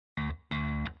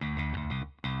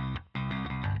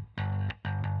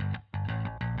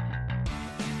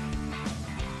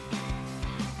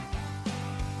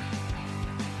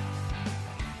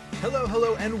Hello,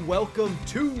 hello, and welcome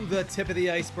to the Tip of the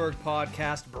Iceberg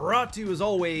podcast, brought to you as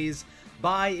always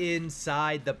by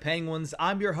Inside the Penguins.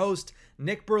 I'm your host,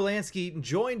 Nick Berlansky,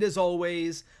 joined as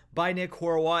always by Nick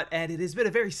Horwat, and it has been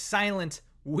a very silent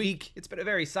week. It's been a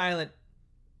very silent,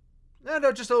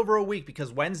 just over a week,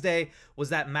 because Wednesday was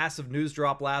that massive news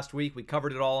drop last week. We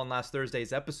covered it all on last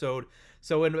Thursday's episode.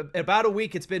 So in about a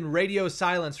week, it's been radio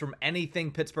silence from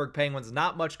anything Pittsburgh Penguins.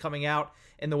 Not much coming out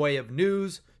in the way of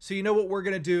news. So you know what we're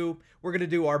going to do? We're going to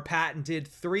do our patented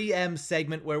 3M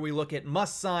segment where we look at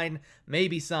must sign,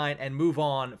 maybe sign, and move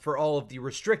on for all of the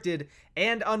restricted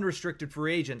and unrestricted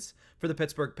free agents for the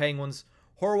Pittsburgh Penguins.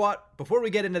 Horwat, before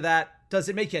we get into that, does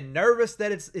it make you nervous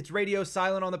that it's radio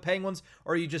silent on the Penguins,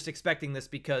 or are you just expecting this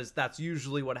because that's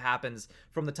usually what happens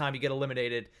from the time you get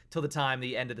eliminated till the time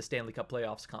the end of the Stanley Cup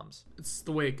playoffs comes? It's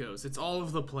the way it goes. It's all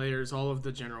of the players, all of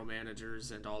the general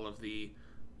managers, and all of the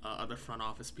other front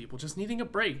office people just needing a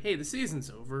break. Hey, the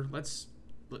season's over.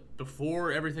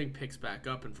 Before everything picks back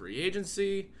up in free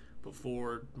agency,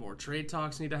 before more trade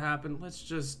talks need to happen, let's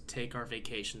just take our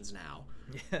vacations now.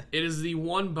 Yeah. It is the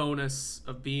one bonus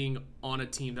of being on a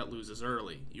team that loses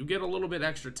early. You get a little bit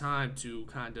extra time to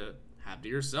kind of have to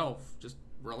yourself, just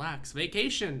relax,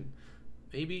 vacation,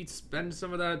 maybe spend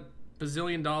some of that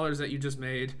bazillion dollars that you just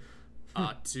made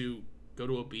to go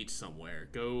to a beach somewhere,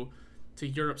 go to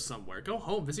Europe somewhere, go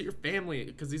home, visit your family,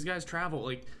 because these guys travel.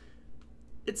 Like,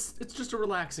 it's just a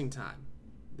relaxing time.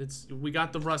 We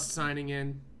got the Rust signing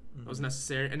in. That was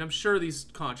necessary, and I'm sure these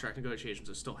contract negotiations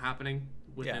are still happening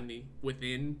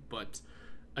within, but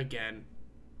again,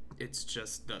 it's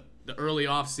just the early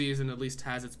off season at least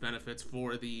has its benefits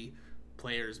for the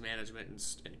players, management,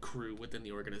 and crew within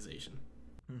the organization.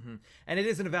 Mm-hmm. And it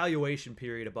is an evaluation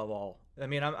period above all. I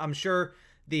mean, I'm sure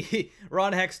the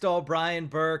Ron Hextall, Brian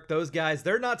Burke, those guys,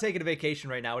 they're not taking a vacation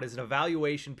right now. It is an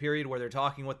evaluation period where they're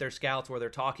talking with their scouts, where they're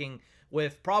talking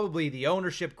with probably the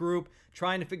ownership group,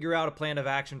 trying to figure out a plan of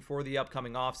action for the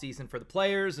upcoming offseason for the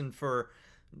players and for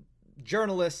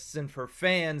journalists and for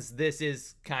fans. This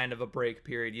is kind of a break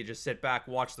period. You just sit back,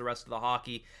 watch the rest of the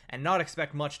hockey, and not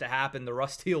expect much to happen. The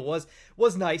Rust deal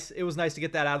was nice. It was nice to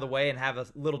get that out of the way and have a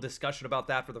little discussion about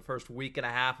that for the first week and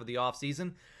a half of the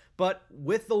offseason. But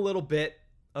with the little bit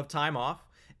of time off,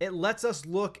 it lets us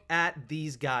look at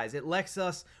these guys. It lets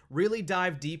us really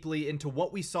dive deeply into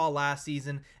what we saw last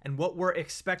season and what we're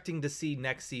expecting to see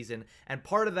next season. And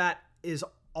part of that is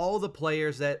all the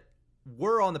players that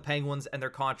were on the Penguins and their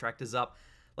contract is up.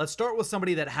 Let's start with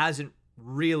somebody that hasn't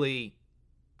really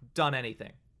done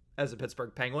anything as a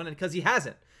Pittsburgh Penguin, and because he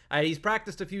hasn't. He's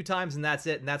practiced a few times and that's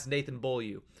it, and that's Nathan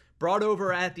Beaulieu. Brought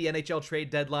over at the NHL trade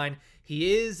deadline.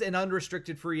 He is an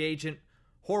unrestricted free agent.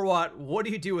 Horwat, what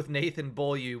do you do with Nathan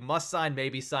Beaulieu? Must sign,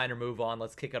 maybe sign, or move on?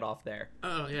 Let's kick it off there.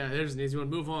 Oh, yeah, there's an easy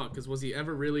one. Move on, because was he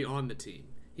ever really on the team?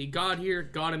 He got here,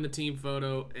 got in the team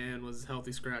photo, and was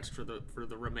healthy scratched for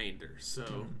the remainder.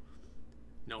 So,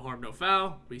 no harm, no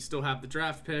foul. We still have the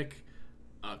draft pick.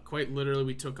 Quite literally,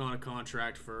 we took on a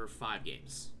contract for 5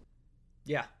 games.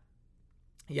 Yeah,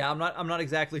 I'm not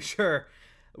exactly sure.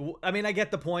 I mean, I get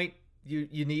the point.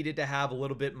 You needed to have a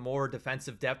little bit more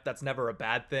defensive depth. That's never a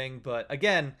bad thing. But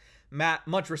again, Matt,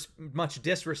 much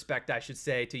disrespect, I should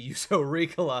say, to Juuso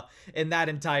Riikola in that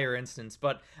entire instance.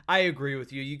 But I agree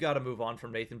with you. You got to move on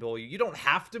from Nathan Beaulieu. You don't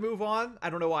have to move on.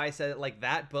 I don't know why I said it like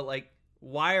that, but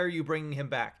why are you bringing him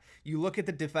back? You look at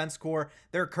the defense core.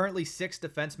 There are currently 6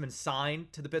 defensemen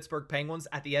signed to the Pittsburgh Penguins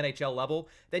at the NHL level.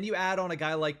 Then you add on a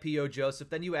guy like P.O. Joseph.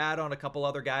 Then you add on a couple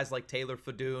other guys like Taylor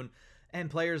Fedun and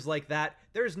players like that.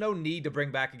 There's no need to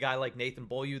bring back a guy like Nathan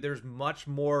Beaulieu. There's much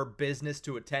more business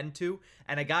to attend to,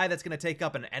 and a guy that's going to take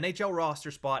up an NHL roster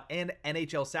spot and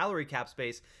NHL salary cap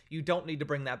space, you don't need to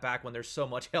bring that back when there's so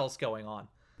much else going on.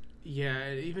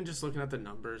 Yeah, even just looking at the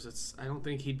numbers, I don't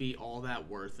think he'd be all that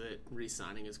worth it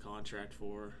re-signing his contract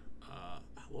for.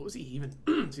 What was he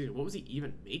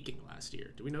even making last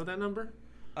year? Do we know that number?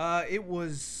 It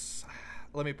was,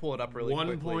 let me pull it up really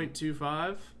quickly.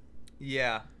 1.25?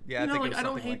 Yeah. I think I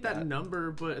don't hate that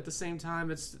number, but at the same time,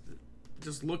 it's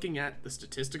just looking at the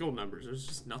statistical numbers. There's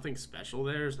just nothing special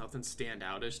there. There's nothing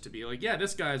standoutish to be like, yeah,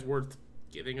 this guy's worth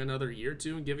giving another year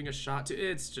to and giving a shot to.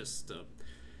 It's just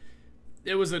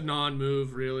it was a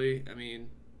non-move, really. I mean,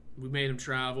 we made him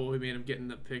travel, we made him get in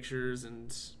the pictures,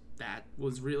 and that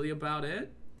was really about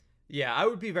it. Yeah, I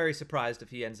would be very surprised if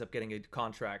he ends up getting a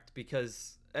contract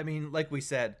because, I mean, like we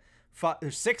said,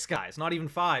 there's 6 guys, not even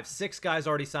 5. 6 guys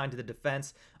already signed to the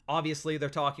defense. Obviously, they're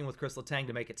talking with Chris Letang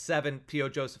to make it 7. P.O.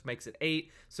 Joseph makes it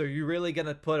 8. So you're really going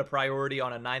to put a priority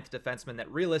on a 9th defenseman that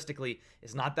realistically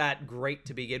is not that great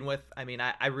to begin with. I mean,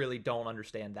 I really don't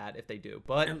understand that if they do.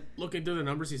 But and looking through the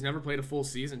numbers, he's never played a full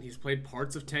season. He's played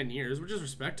parts of 10 years, which is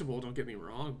respectable, don't get me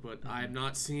wrong. But I'm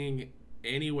not seeing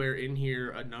anywhere in here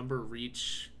a number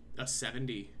reach a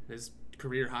 70. His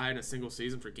career high in a single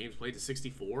season for games played to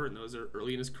 64, and those are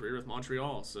early in his career with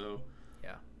Montreal. So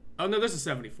yeah. Oh, no, there's a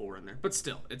 74 in there. But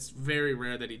still, it's very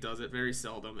rare that he does it, very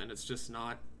seldom, and it's just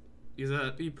not...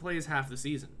 He plays half the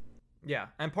season. Yeah,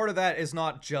 and part of that is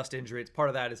not just injury. It's part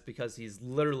of that is because he's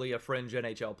literally a fringe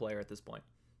NHL player at this point.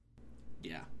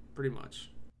 Yeah, pretty much.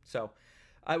 So,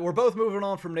 we're both moving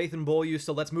on from Nathan Beaulieu,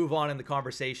 so let's move on in the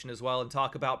conversation as well and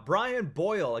talk about Brian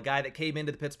Boyle, a guy that came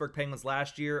into the Pittsburgh Penguins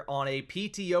last year on a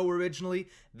PTO originally.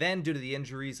 Then, due to the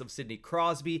injuries of Sidney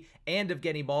Crosby and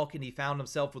Evgeny Malkin, he found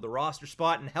himself with a roster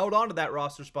spot and held on to that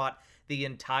roster spot the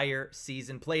entire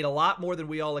season. Played a lot more than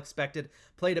we all expected.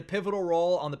 Played a pivotal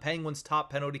role on the Penguins' top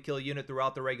penalty kill unit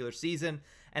throughout the regular season.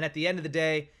 And at the end of the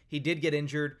day, he did get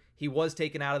injured. He was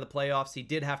taken out of the playoffs. He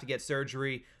did have to get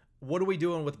surgery. What are we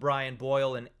doing with Brian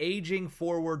Boyle, an aging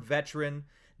forward veteran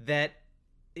that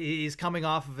is coming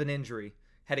off of an injury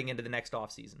heading into the next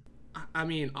offseason? I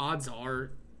mean, odds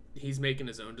are he's making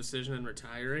his own decision and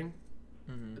retiring.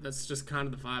 That's just kind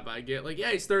of the vibe I get. Like,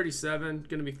 yeah, he's 37,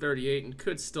 going to be 38, and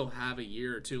could still have a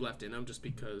year or two left in him just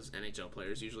because NHL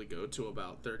players usually go to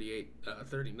about 38,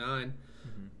 39.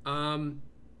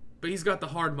 But he's got the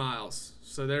hard miles,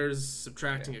 so there's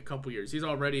subtracting a couple years. He's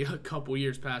already a couple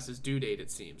years past his due date,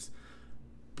 it seems.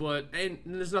 And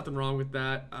there's nothing wrong with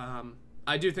that.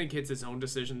 I do think it's his own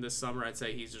decision this summer. I'd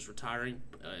say he's just retiring.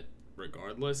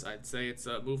 Regardless, I'd say it's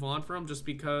a move on for him just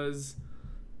because,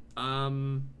 I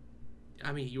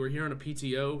mean, you were here on a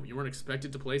PTO. You weren't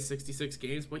expected to play 66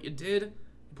 games, but you did.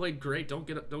 You played great. Don't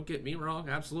get me wrong.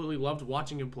 I absolutely loved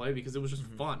watching him play because it was just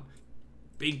fun.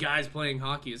 Big guys playing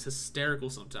hockey is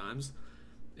hysterical sometimes.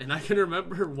 And I can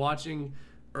remember watching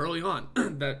early on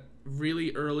that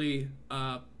really early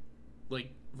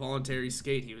voluntary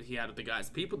skate he had with the guys.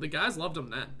 The guys loved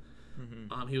him then.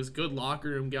 He was a good locker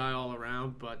room guy all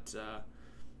around, but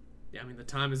I mean, the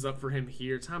time is up for him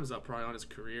here. Time is up probably on his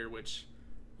career, which,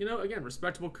 again,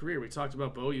 respectable career. We talked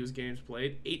about Beaulieu's games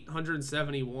played,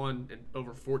 871 in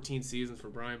over 14 seasons for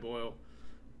Brian Boyle.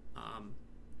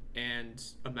 And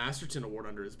a Masterton Award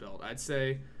under his belt. I'd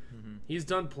say he's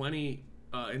done plenty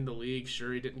in the league.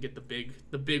 Sure, he didn't get the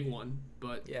big one,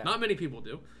 but not many people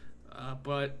do.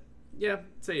 But yeah,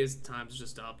 I'd say his time's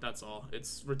just up. That's all.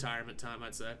 It's retirement time,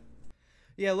 I'd say.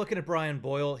 Yeah, looking at Brian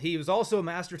Boyle, he was also a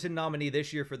Masterton nominee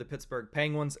this year for the Pittsburgh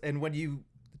Penguins. And when you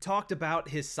talked about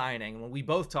his signing, when we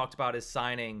both talked about his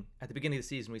signing at the beginning of the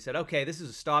season, we said, okay, this is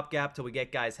a stopgap till we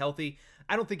get guys healthy.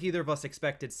 I don't think either of us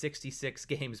expected 66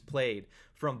 games played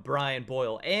from Brian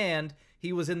Boyle. And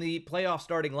he was in the playoff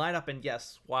starting lineup. And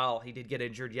yes, while he did get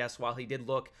injured, while he did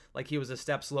look like he was a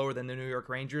step slower than the New York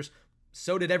Rangers,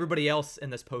 so did everybody else in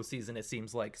this postseason, it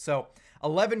seems like. So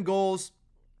 11 goals,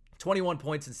 21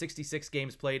 points in 66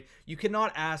 games played. You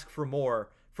cannot ask for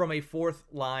more from a fourth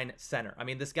line center. I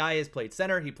mean, this guy has played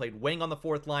center. He played wing on the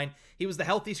fourth line. He was the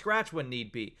healthy scratch when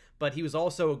need be, but he was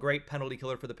also a great penalty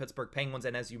killer for the Pittsburgh Penguins.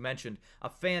 And as you mentioned, a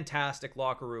fantastic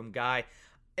locker room guy.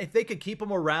 If they could keep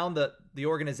him around the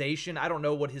organization, I don't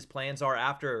know what his plans are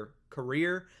after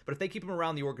career, but if they keep him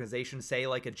around the organization, say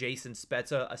like a Jason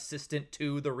Spezza, assistant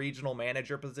to the regional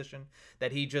manager position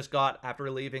that he just got after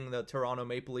leaving the Toronto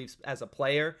Maple Leafs as a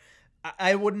player,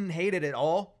 I wouldn't hate it at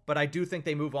all. But I do think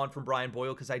they move on from Brian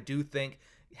Boyle because I do think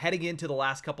heading into the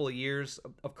last couple of years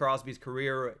of Crosby's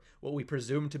career, what we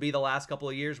presume to be the last couple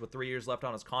of years with 3 years left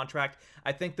on his contract,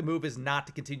 I think the move is not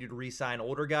to continue to re-sign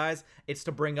older guys. It's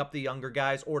to bring up the younger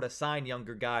guys or to sign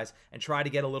younger guys and try to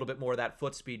get a little bit more of that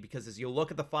foot speed, because as you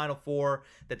look at the Final Four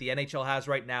that the NHL has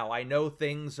right now, I know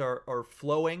things are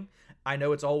flowing. I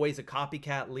know it's always a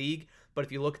copycat league, but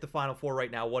if you look at the Final Four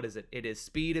right now, what is it? It is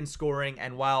speed and scoring.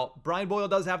 And while Brian Boyle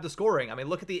does have the scoring, I mean,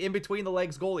 look at the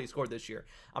in-between-the-legs goal he scored this year.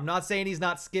 I'm not saying he's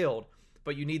not skilled,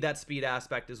 but you need that speed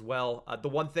aspect as well. The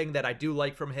one thing that I do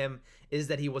like from him is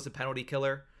that he was a penalty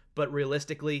killer. But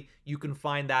realistically, you can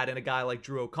find that in a guy like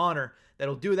Drew O'Connor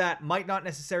that'll do that. Might not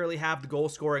necessarily have the goal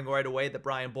scoring right away that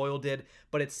Brian Boyle did,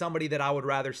 but it's somebody that I would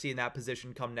rather see in that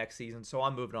position come next season. So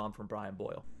I'm moving on from Brian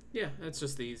Boyle. Yeah, that's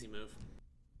just the easy move.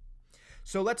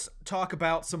 So let's talk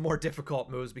about some more difficult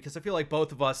moves, because I feel like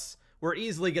both of us, we're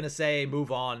easily going to say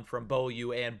move on from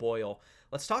Beaulieu and Boyle.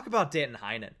 Let's talk about Danton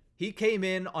Heinen. He came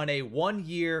in on a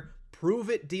 1-year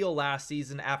prove-it deal last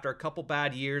season after a couple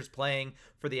bad years playing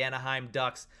for the Anaheim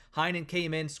Ducks. Heinen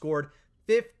came in, scored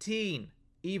 15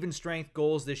 even strength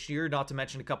goals this year, not to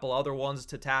mention a couple other ones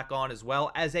to tack on as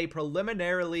well, as a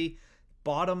preliminarily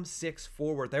bottom six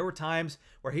forward. There were times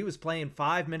where he was playing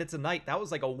 5 minutes a night. That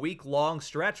was like a week-long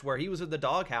stretch where he was in the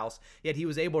doghouse, yet he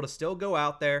was able to still go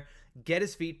out there, get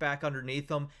his feet back underneath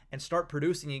him, and start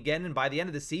producing again. And by the end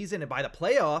of the season and by the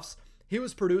playoffs, he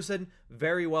was producing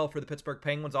very well for the Pittsburgh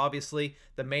Penguins. Obviously,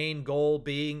 the main goal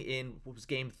being in what was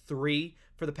game 3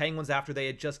 for the Penguins after they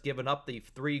had just given up the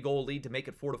 3-goal lead to make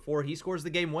it 4-4. He scores the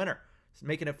game winner,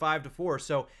 making it 5-4.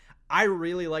 So I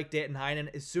really like Danton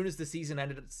Heinen. As soon as the season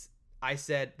ended, I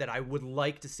said that I would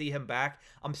like to see him back.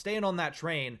 I'm staying on that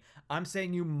train. I'm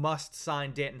saying you must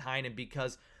sign Danton Heinen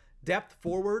because depth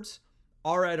forwards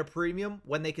are at a premium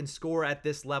when they can score at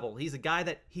this level. He's a guy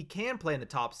that he can play in the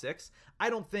top 6. I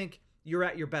don't think you're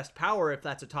at your best power if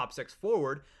that's a top 6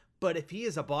 forward, but if he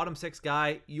is a bottom 6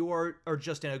 guy, you are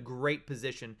just in a great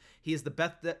position. He is the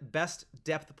best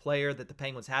depth player that the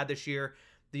Penguins had this year.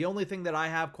 The only thing that I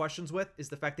have questions with is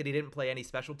the fact that he didn't play any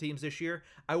special teams this year.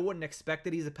 I wouldn't expect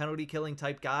that he's a penalty killing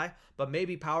type guy, but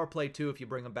maybe power play too if you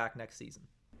bring him back next season.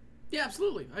 Yeah,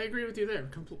 absolutely. I agree with you there.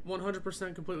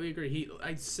 100% completely agree.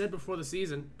 I said before the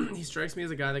season, he strikes me as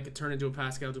a guy that could turn into a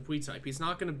Pascal Dupuis type. He's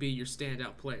not going to be your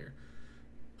standout player.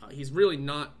 He's really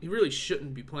not. He really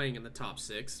shouldn't be playing in the top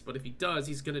 6, but if he does,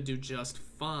 he's going to do just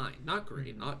fine. Not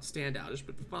great, not standoutish,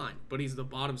 but fine. But he's the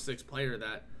bottom 6 player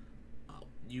that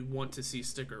you want to see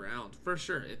stick around for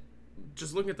sure.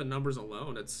 Just looking at the numbers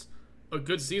alone, it's a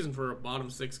good season for a bottom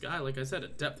 6 guy. Like I said, a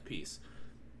depth piece.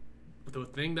 But the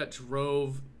thing that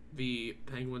drove the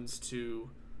Penguins to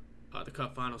the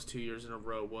Cup Finals 2 years in a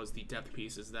row was the depth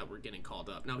pieces that were getting called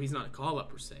up. Now, he's not a call-up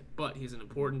per se, but he's an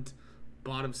important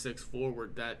bottom 6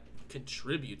 forward that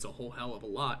contributes a whole hell of a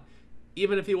lot.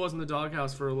 Even if he was in the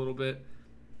doghouse for a little bit,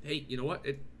 hey, you know what?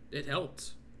 It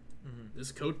helped.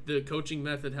 The coaching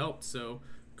method helped. So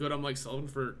good on Mike Sullivan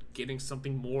for getting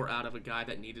something more out of a guy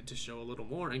that needed to show a little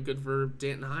more, and good for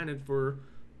Danton Heinen for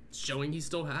showing he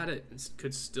still had it and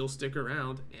could still stick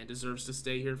around and deserves to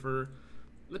stay here for,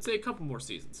 let's say, a couple more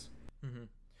seasons.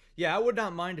 Yeah, I would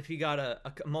not mind if he got a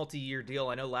multi-year deal.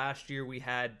 I know last year we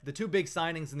had the 2 big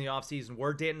signings in the offseason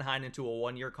were Danton Heinen to a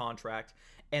 1-year contract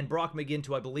and Brock McGinn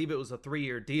to, I believe it was a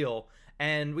 3-year deal.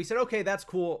 And we said, okay, that's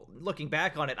cool. Looking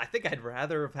back on it, I think I'd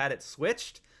rather have had it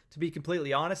switched, to be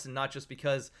completely honest, and not just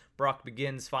because Brock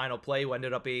McGinn's final play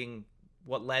ended up being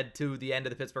what led to the end of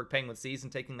the Pittsburgh Penguins season,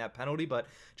 taking that penalty, but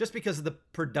just because of the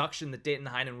production that Danton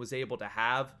Heinen was able to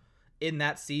have in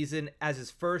that season as his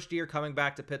first year coming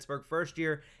back to Pittsburgh, first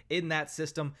year in that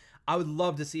system. I would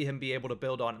love to see him be able to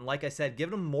build on. And like I said,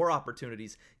 give him more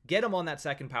opportunities. Get him on that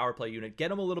second power play unit.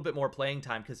 Get him a little bit more playing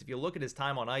time, because if you look at his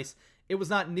time on ice, it was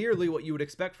not nearly what you would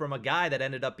expect from a guy that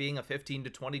ended up being a 15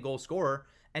 to 20 goal scorer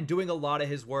and doing a lot of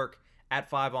his work at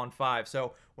 5-on-5.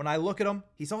 So when I look at him,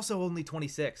 he's also only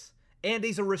 26. And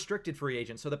he's a restricted free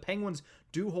agent, so the Penguins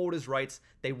do hold his rights.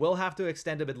 They will have to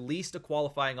extend him at least a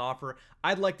qualifying offer.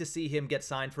 I'd like to see him get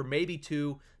signed for maybe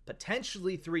 2,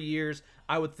 potentially 3 years.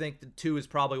 I would think that 2 is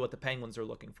probably what the Penguins are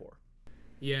looking for.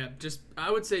 Yeah,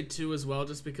 I would say 2 as well,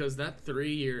 just because that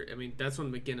 3-year, I mean, that's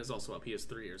when McGinn is also up. He has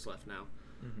 3 years left now.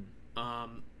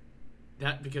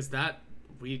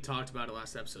 We talked about it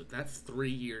last episode, that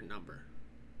 3-year number.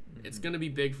 It's going to be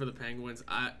big for the Penguins.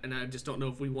 I just don't know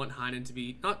if we want Heinen to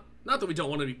be, not that we don't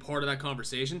want to be part of that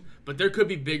conversation, but there could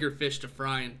be bigger fish to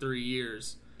fry in 3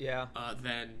 years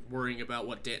than worrying about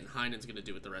what Danton Heinen's going to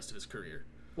do with the rest of his career.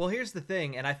 Well, here's the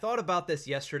thing, and I thought about this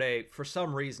yesterday for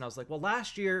some reason. I was like, well,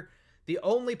 last year, the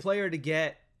only player to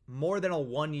get more than a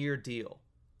 1-year deal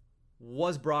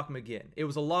was Brock McGinn. It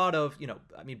was a lot of,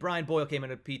 Brian Boyle came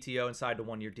into PTO and signed a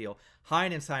 1-year deal.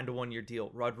 Heinen signed a 1-year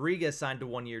deal. Rodriguez signed a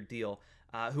 1-year deal.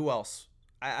 Who else?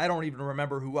 I don't even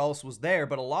remember who else was there,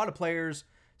 but a lot of players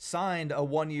signed a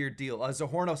 1-year deal.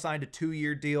 Zahorno signed a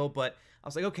 2-year deal, but I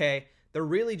was like, okay, they're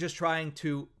really just trying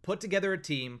to put together a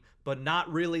team, but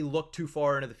not really look too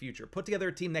far into the future. Put together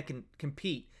a team that can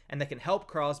compete and that can help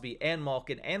Crosby and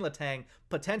Malkin and Letang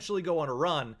potentially go on a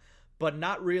run, but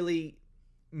not really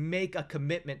make a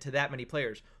commitment to that many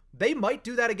players. They might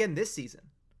do that again this season.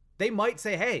 They might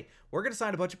say, hey, we're going to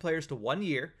sign a bunch of players to 1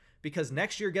 year, because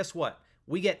next year, guess what?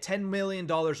 We get $10 million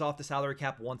off the salary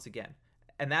cap once again.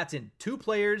 And that's in 2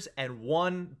 players and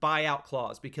 1 buyout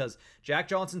clause, because Jack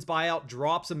Johnson's buyout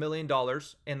drops $1 million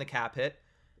in the cap hit.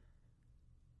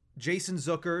 Jason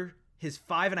Zucker, his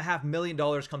 $5.5 million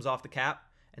comes off the cap,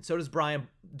 and so does Brian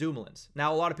Dumoulin's.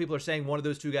 Now, a lot of people are saying one of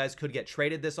those 2 guys could get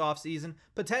traded this offseason,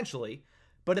 potentially.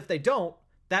 But if they don't,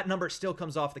 that number still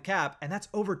comes off the cap, and that's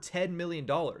over $10 million.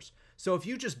 So if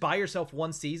you just buy yourself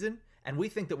 1 season, and we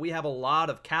think that we have a lot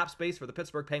of cap space for the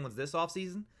Pittsburgh Penguins this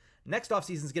offseason, next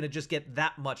offseason is going to just get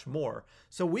that much more.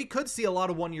 So we could see a lot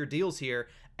of one-year deals here,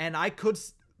 and I could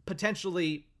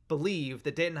potentially believe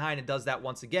that Danton Heinen does that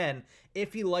once again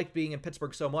if he liked being in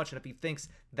Pittsburgh so much and if he thinks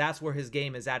that's where his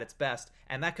game is at its best.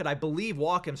 And that could, I believe,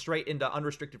 walk him straight into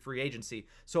unrestricted free agency.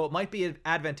 So it might be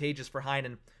advantageous for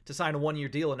Heinen to sign a one-year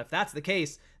deal. And if that's the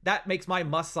case, that makes my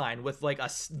must sign with like a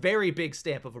very big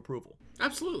stamp of approval.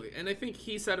 Absolutely. And I think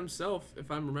he said himself,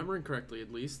 if I'm remembering correctly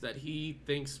at least, that he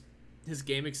thinks his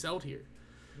game excelled here.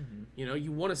 Mm-hmm. You know,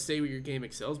 you want to stay where your game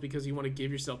excels because you want to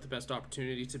give yourself the best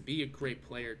opportunity to be a great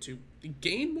player, to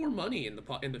gain more money in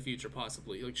the future,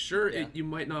 possibly. Like, sure, you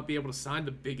might not be able to sign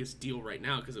the biggest deal right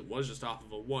now because it was just off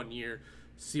of a 1 year,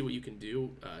 see what you can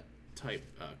do type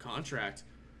contract,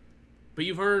 but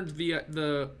you've earned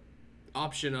the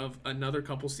option of another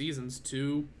couple seasons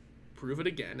to prove it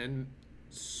again and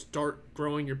start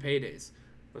growing your paydays.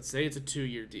 Let's say it's a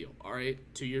 2-year deal. All right,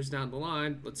 2 years down the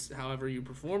line, however you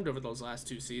performed over those last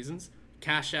 2 seasons,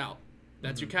 cash out.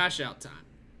 That's your cash out time.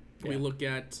 Yeah. We look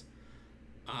at,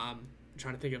 I'm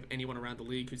trying to think of anyone around the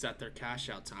league who's at their cash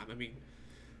out time. I mean,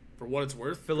 for what it's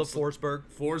worth, Philip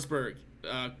Forsberg,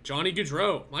 Johnny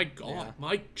Gaudreau. My God,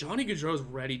 Johnny Gaudreau is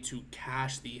ready to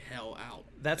cash the hell out.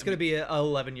 That's going to be an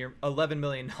 $11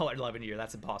 million 11 year.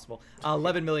 That's impossible.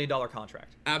 $11 million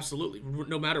contract. Absolutely.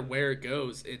 No matter where it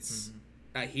goes, it's.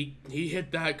 He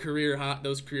hit those career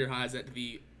highs at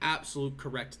the absolute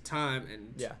correct time,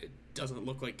 and it doesn't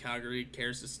look like Calgary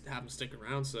cares to have him stick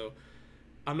around. So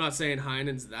I'm not saying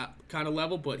Heinen's that kind of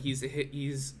level, but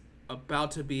he's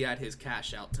about to be at his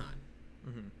cash out time.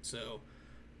 Mm-hmm. So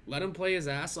let him play his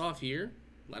ass off here.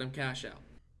 Let him cash out.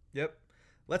 Yep.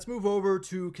 Let's move over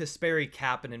to Kasperi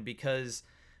Kapanen, because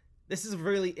this is a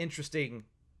really interesting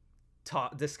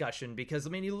discussion. Because I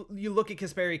mean, you look at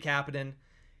Kasperi Kapanen.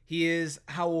 He is,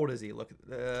 how old is he? Look,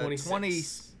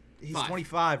 26. He's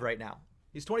 25 right now.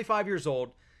 He's 25 years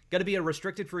old, going to be a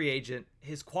restricted free agent.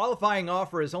 His qualifying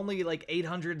offer is only like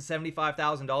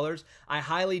 $875,000. I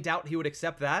highly doubt he would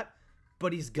accept that,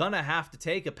 but he's going to have to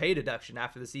take a pay deduction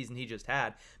after the season he just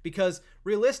had, because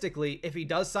realistically, if he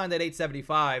does sign that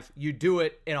 $875,000, you do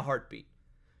it in a heartbeat.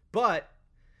 But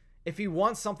if he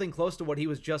wants something close to what he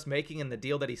was just making in the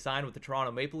deal that he signed with the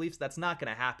Toronto Maple Leafs, that's not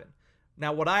going to happen.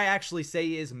 Now, what I actually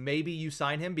say is maybe you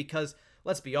sign him because,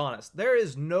 let's be honest, there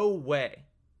is no way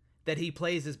that he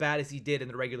plays as bad as he did in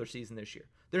the regular season this year.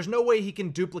 There's no way he can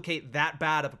duplicate that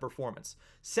bad of a performance.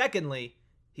 Secondly,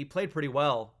 he played pretty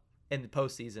well in the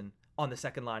postseason on the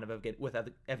second line with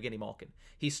Evgeny Malkin.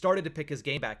 He started to pick his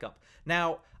game back up.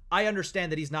 Now, I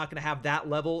understand that he's not going to have that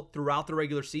level throughout the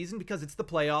regular season because it's the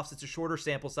playoffs. It's a shorter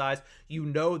sample size. You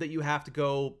know that you have to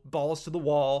go balls to the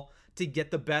wall to get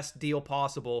the best deal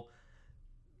possible.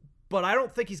 But I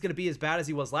don't think he's going to be as bad as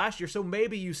he was last year, so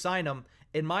maybe you sign him.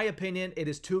 In my opinion, it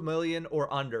is $2 million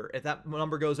or under. If that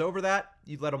number goes over that,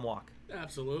 you let him walk.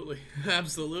 Absolutely.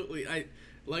 Absolutely. I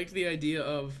liked the idea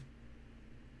of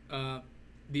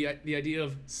the idea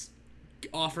of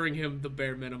offering him the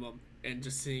bare minimum and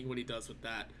just seeing what he does with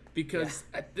that. Because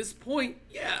at this point,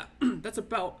 that's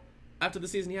about, after the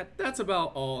season he had, that's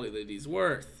about all that he's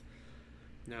worth.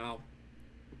 Now,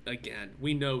 again,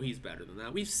 we know he's better than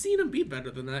that. We've seen him be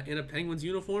better than that in a Penguins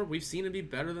uniform. We've seen him be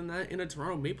better than that in a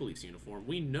Toronto Maple Leafs uniform.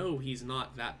 We know he's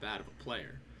not that bad of a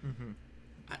player. Mm-hmm.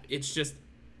 It's just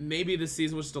maybe this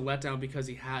season was just a letdown because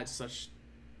he had such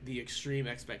the extreme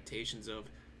expectations of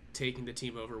taking the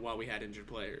team over while we had injured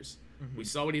players. Mm-hmm. We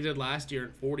saw what he did last year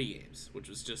in 40 games, which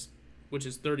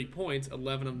is 30 points,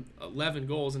 11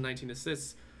 goals, and 19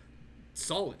 assists.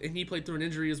 Solid. And he played through an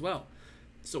injury as well.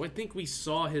 So I think we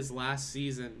saw his last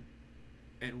season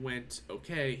and went,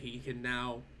 okay, he can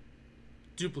now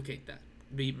duplicate that,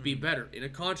 be better in a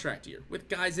contract year with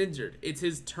guys injured. It's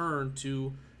his turn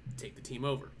to take the team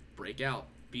over, break out,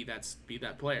 be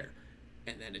that player,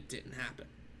 and then it didn't happen.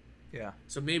 Yeah.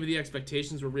 So maybe the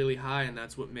expectations were really high, and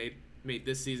that's what made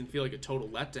this season feel like a total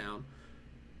letdown.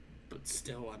 But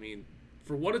still, I mean,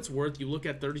 for what it's worth, you look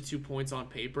at 32 points on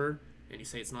paper and you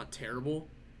say it's not terrible.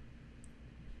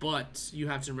 But you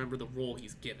have to remember the role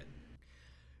he's given.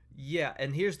 Yeah,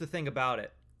 and here's the thing about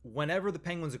it. Whenever the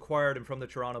Penguins acquired him from the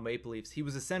Toronto Maple Leafs, he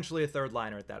was essentially a third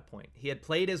liner at that point. He had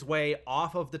played his way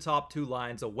off of the top two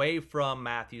lines, away from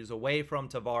Matthews, away from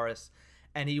Tavares,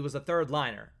 and he was a third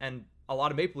liner. And a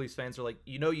lot of Maple Leafs fans are like,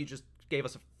 you just gave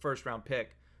us a first-round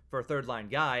pick for a third-line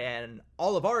guy, and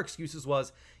all of our excuses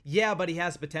was, but he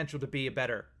has potential to be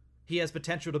He has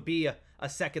potential to be a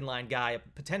second-line guy,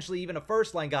 potentially even a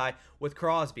first-line guy with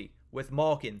Crosby, with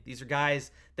Malkin. These are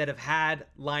guys that have had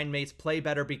line mates play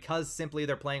better because simply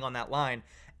they're playing on that line.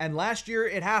 And last year,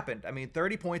 it happened. I mean,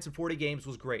 30 points in 40 games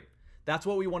was great. That's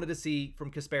what we wanted to see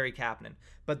from Kasperi Kapanen.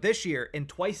 But this year, in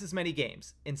twice as many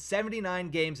games, in 79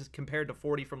 games as compared to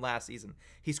 40 from last season,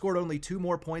 he scored only 2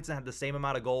 more points and had the same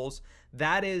amount of goals.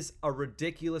 That is a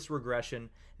ridiculous regression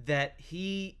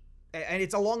and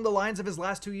it's along the lines of his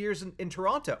last 2 years in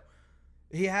Toronto.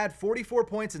 He had 44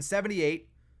 points in 78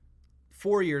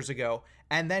 4 years ago,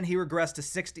 and then he regressed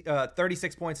to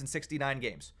 36 points in 69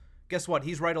 games. Guess what?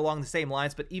 He's right along the same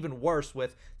lines, but even worse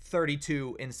with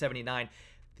 32 in 79.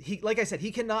 Like I said,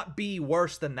 he cannot be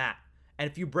worse than that. And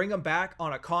if you bring him back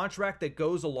on a contract that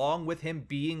goes along with him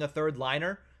being a third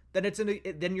liner, then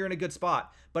then you're in a good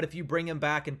spot. But if you bring him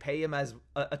back and pay him as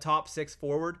a top 6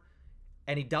 forward,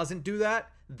 and he doesn't do that,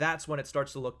 that's when it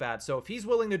starts to look bad. So if he's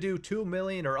willing to do $2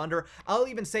 million or under, I'll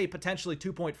even say potentially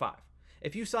 2.5.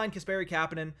 If you sign Kasperi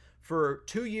Kapanen for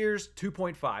 2 years,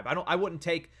 2.5. I wouldn't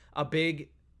take a big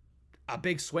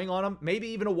swing on him. Maybe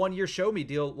even a 1-year show me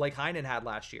deal like Heinen had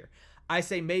last year. I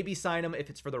say maybe sign him if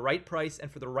it's for the right price and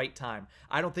for the right time.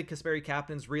 I don't think Kasperi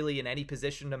Kapanen's really in any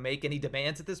position to make any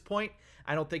demands at this point.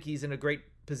 I don't think he's in a great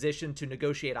position to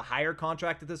negotiate a higher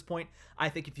contract at this point. I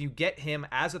think if you get him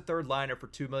as a third liner for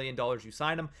 $2 million, you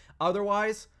sign him.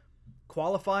 Otherwise,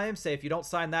 qualify him. Say if you don't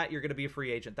sign that, you're going to be a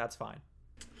free agent. That's fine.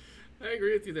 I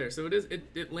agree with you there. So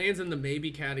it lands in the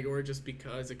maybe category just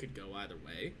because it could go either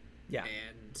way. Yeah.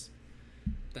 And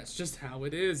that's just how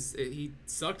it is. He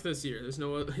sucked this year. There's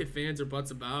no ifs, ands, or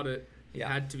buts about it. He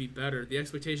had to be better. The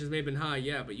expectations may have been high,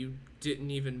 yeah, but you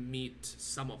didn't even meet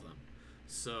some of them.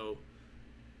 So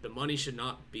the money should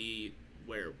not be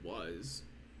where it was,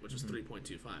 which was 3.25.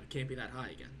 It can't be that high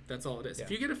again. That's all it is. Yeah.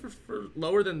 If you get it for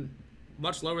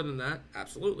much lower than that,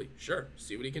 absolutely, sure.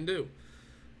 See what he can do.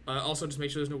 Also, just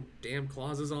make sure there's no damn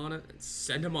clauses on it, and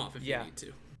send him off if you need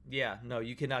to. Yeah, no,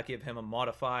 you cannot give him a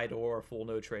modified or a full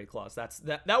no trade clause.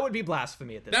 That would be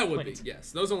blasphemy at this point. That would be,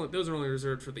 yes. Those are only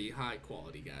reserved for the high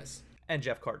quality guys. And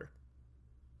Jeff Carter.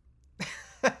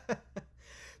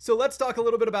 So let's talk a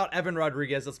little bit about Evan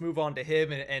Rodrigues. Let's move on to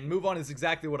him, and move on is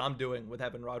exactly what I'm doing with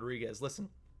Evan Rodrigues. Listen,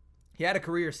 he had a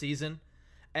career season,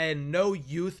 and no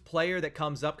youth player that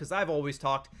comes up, because I've always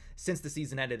talked since the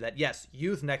season ended that, yes,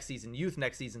 youth next season.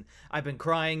 I've been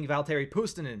crying Valtteri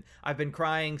Puustinen. I've been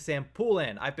crying Sam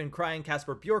Poulin. I've been crying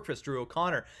Kasper Bjorkqvist, Drew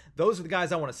O'Connor. Those are the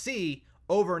guys I want to see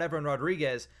over an Evan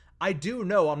Rodrigues. I do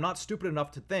know, I'm not stupid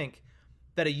enough to think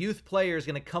that a youth player is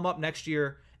going to come up next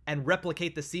year and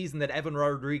replicate the season that Evan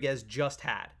Rodrigues just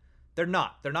had. They're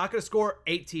not. They're not going to score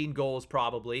 18 goals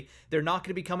probably. They're not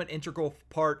going to become an integral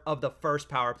part of the first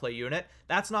power play unit.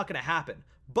 That's not going to happen.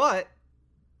 But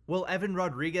will Evan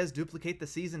Rodrigues duplicate the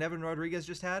season Evan Rodrigues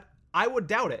just had? I would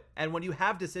doubt it. And when you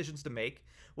have decisions to make,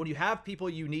 when you have people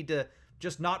you need to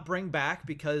just not bring back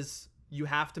because you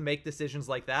have to make decisions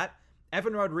like that,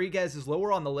 Evan Rodrigues is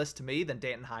lower on the list to me than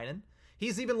Danton Heinen.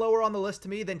 He's even lower on the list to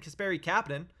me than Kasperi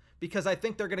Kapanen, because I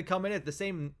think they're going to come in at the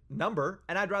same number,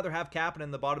 and I'd rather have Kapanen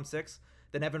in the bottom 6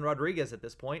 than Evan Rodrigues at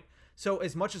this point. So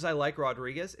as much as I like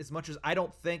Rodrigues, as much as I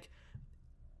don't think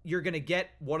you're going to get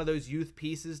one of those youth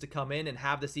pieces to come in and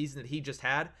have the season that he just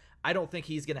had, I don't think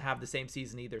he's going to have the same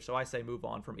season either. So I say move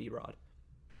on from Erod.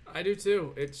 I do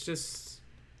too. It's just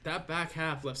that back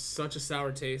half left such a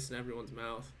sour taste in everyone's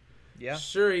mouth. Yeah.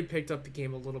 Sure, he picked up the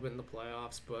game a little bit in the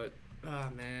playoffs, but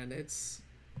man,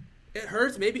 it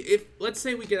hurts. Maybe if, let's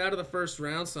say we get out of the first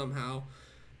round somehow,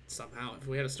 if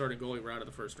we had a starting goalie, we're out of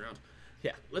the first round.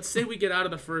 Yeah. Let's say we get out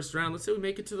of the first round. Let's say we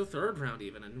make it to the third round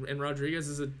even, and Rodrigues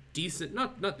is a decent,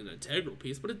 not an integral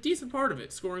piece, but a decent part of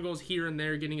it, scoring goals here and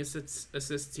there, getting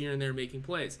assists here and there, making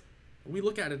plays. We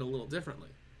look at it a little differently.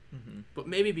 Mm-hmm. But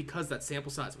maybe because that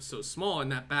sample size was so small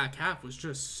and that back half was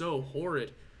just so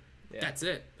horrid, that's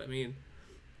it. I mean,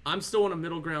 I'm still in a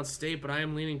middle ground state, but I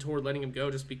am leaning toward letting him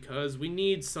go just because we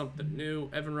need something new.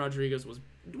 Evan Rodrigues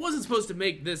wasn't supposed to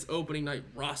make this opening night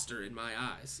roster in my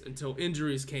eyes until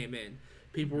injuries came in.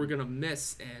 People were going to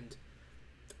miss, and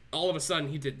all of a sudden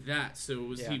he did that.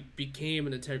 So he became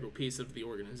an integral piece of the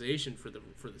organization for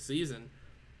the season,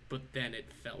 but then it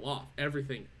fell off.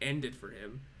 Everything ended for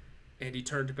him, and he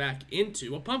turned back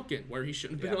into a pumpkin where he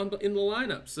shouldn't have been in the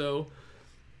lineup. So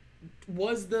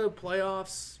were the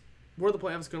playoffs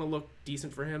going to look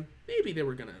decent for him? Maybe they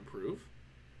were going to improve.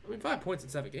 I mean, 5 points in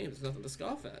 7 games is nothing to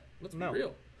scoff at. Let's be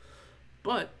real.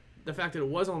 But the fact that it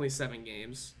was only 7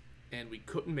 games and we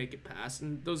couldn't make it past,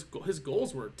 and his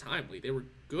goals were timely. They were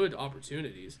good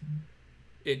opportunities.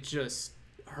 It just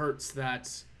hurts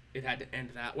that it had to end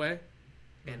that way.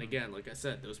 And again, like I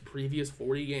said, those previous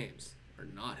 40 games are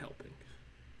not helping.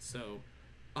 So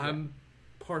I'm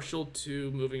partial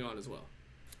to moving on as well.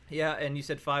 Yeah, and you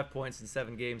said 5 points in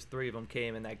 7 games. 3 of them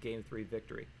came in that Game 3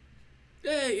 victory.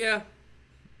 Yeah.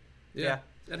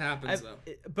 It happens, though.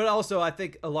 But also, I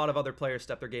think a lot of other players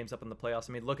step their games up in the playoffs.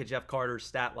 I mean, look at Jeff Carter's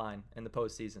stat line in the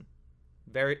postseason.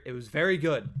 It was very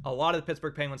good. A lot of the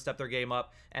Pittsburgh Penguins stepped their game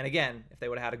up. And again, if they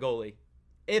would have had a goalie,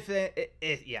 if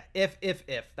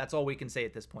that's all we can say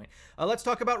at this point. Let's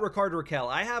talk about Rickard Rakell.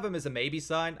 I have him as a maybe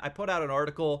sign. I put out an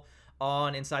article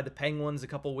on Inside the Penguins a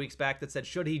couple weeks back that said,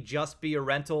 should he just be a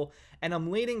rental? And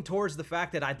I'm leaning towards the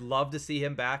fact that I'd love to see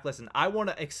him back. Listen, I want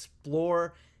to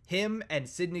explore him and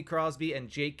Sidney Crosby and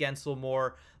Jake Gensel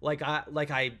more like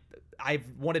I've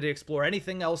wanted to explore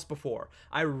anything else before.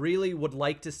 I really would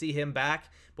like to see him back,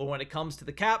 but when it comes to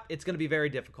the cap, it's going to be very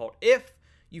difficult. If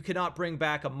you cannot bring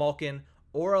back a Malkin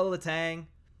or a Letang,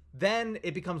 then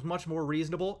it becomes much more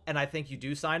reasonable, and I think you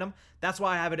do sign him. That's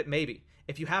why I have it at maybe.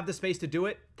 If you have the space to do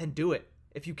it, then do it.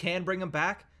 If you can bring him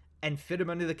back and fit him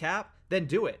under the cap, then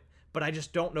do it. But I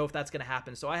just don't know if that's going to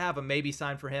happen. So I have a maybe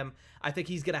sign for him. I think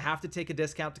he's going to have to take a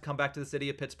discount to come back to the city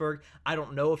of Pittsburgh. I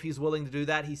don't know if he's willing to do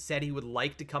that. He said he would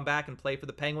like to come back and play for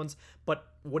the Penguins, but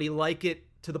would he like it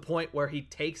to the point where he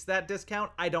takes that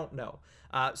discount? I don't know.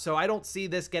 So I don't see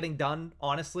this getting done,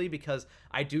 honestly, because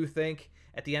I do think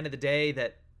at the end of the day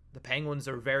that the Penguins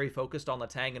are very focused on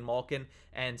Letang and Malkin,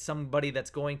 and somebody that's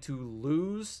going to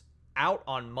lose out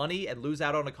on money and lose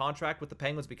out on a contract with the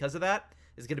Penguins because of that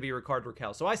is going to be Rickard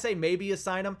Rakell. So I say maybe you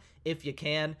sign him if you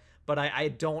can, but I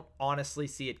don't honestly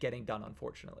see it getting done,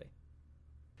 unfortunately.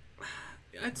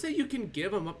 I'd say you can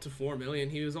give him up to $4 million.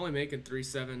 He was only making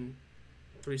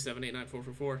 3.789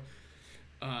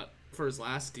 for his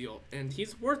last deal, and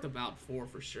he's worth about 4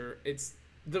 for sure. It's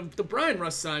the Brian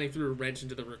Rust signing threw a wrench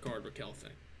into the Rickard Rakell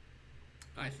thing,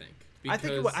 I think. I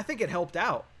think it helped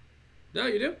out. No,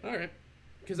 you do? All right.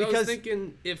 Because I was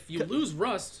thinking, if you lose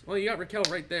Rust, well, you got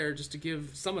Rakell right there just to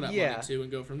give some of that money to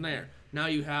and go from there. Now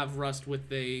you have Rust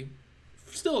with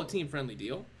still a team-friendly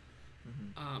deal.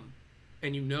 Mm-hmm.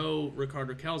 And you know Rickard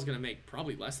Rakell is going to make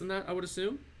probably less than that, I would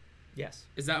assume. Yes.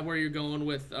 Is that where you're going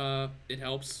with it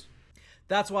helps?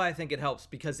 That's why I think it helps,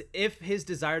 because if his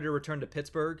desire to return to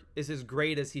Pittsburgh is as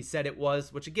great as he said it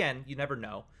was, which again, you never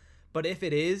know, but if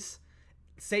it is,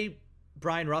 say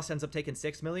Brian Rust ends up taking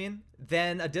 $6 million,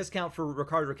 then a discount for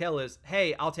Rickard Rakell is,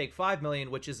 hey, I'll take $5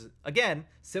 million, which is, again,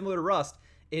 similar to Rust.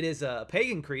 It is a pay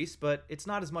increase, but it's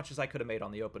not as much as I could have made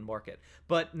on the open market.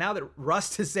 But now that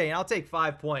Rust is saying, I'll take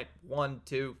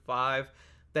 5.125,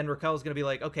 then Rakell's going to be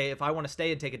like, okay, if I want to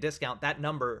stay and take a discount, that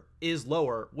number is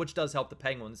lower, which does help the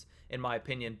Penguins, in my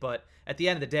opinion. But at the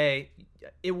end of the day,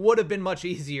 it would have been much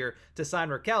easier to sign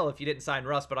Rakell if you didn't sign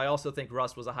Rust, but I also think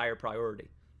Rust was a higher priority.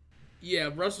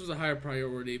 Yeah, Rust was a higher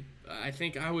priority. I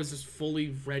think I was just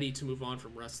fully ready to move on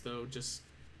from Rust, though, just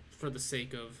for the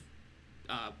sake of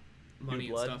money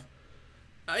and stuff.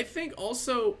 I think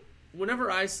also, whenever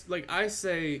I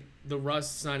say the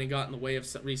Rust signing got in the way of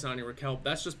re-signing Rakell,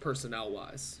 that's just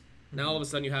personnel-wise. Mm-hmm. Now all of a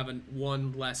sudden you have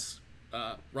one less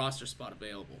roster spot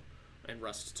available, and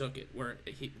Rust took it, where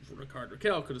Rickard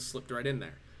Rakell could have slipped right in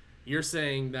there. You're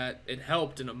saying that it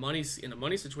helped in a money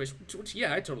situation, which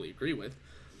yeah, I totally agree with.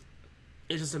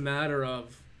 It's just a matter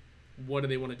of what do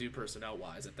they want to do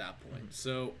personnel-wise at that point. Mm-hmm.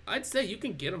 So I'd say you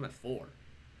can get them at 4.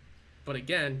 But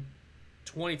again,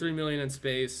 $23 million in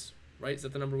space, right? Is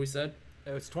that the number we said?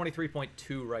 It's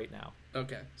 23.2 right now.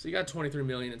 Okay, so you got $23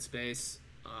 million in space.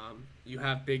 You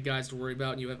have big guys to worry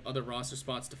about, and you have other roster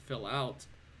spots to fill out.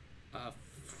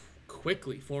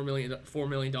 Quickly, $4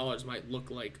 million might look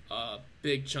like a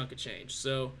big chunk of change.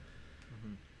 So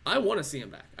I want to see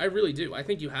him back. I really do. I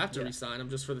think you have to re-sign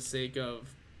him just for the sake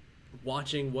of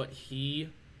watching what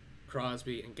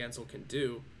Crosby, and Gensel can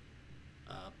do.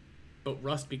 But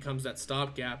Rust becomes that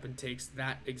stopgap and takes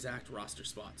that exact roster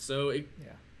spot. So it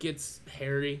gets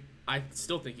hairy. I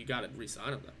still think you got to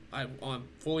re-sign him, though. I'm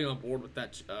fully on board with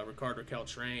that Rickard Rakell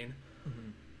train. Mm-hmm.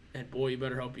 And, boy, you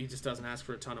better hope he just doesn't ask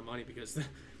for a ton of money because,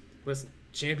 listen,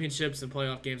 championships and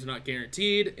playoff games are not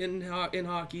guaranteed in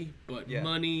hockey, but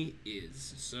money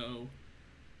is. So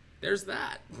there's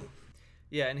that.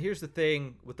 Yeah, and here's the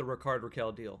thing with the Rickard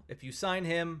Rakell deal. If you sign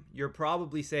him, you're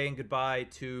probably saying goodbye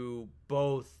to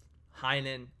both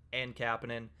Heinen and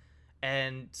Kapanen,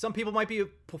 and some people might be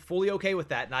fully okay with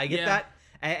that, and I get that.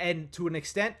 And to an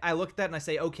extent, I look at that and I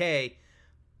say, okay,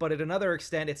 but at another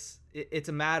extent, it's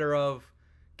a matter of,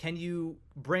 can you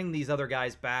bring these other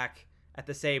guys back at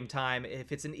the same time?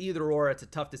 If it's an either or, it's a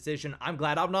tough decision. I'm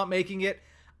glad I'm not making it.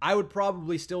 I would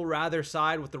probably still rather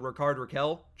side with the Rickard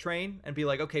Rakell train and be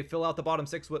like, okay, fill out the bottom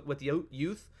 6 with the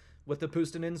youth, with the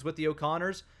Pustinins, with the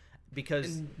O'Connors,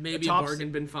 because and maybe a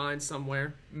bargain been found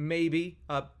somewhere. Maybe,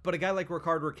 but a guy like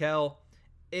Rickard Rakell,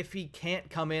 if he can't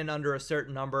come in under a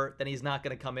certain number, then he's not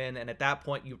going to come in, and at that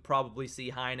point, you probably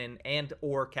see Heinen and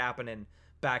or Kapanen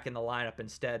back in the lineup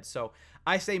instead. So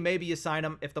I say maybe you sign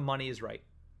him if the money is right.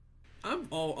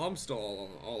 I'm still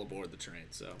all aboard the train.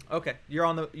 So okay, you're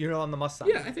on the must sign.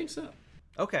 Yeah, I think so.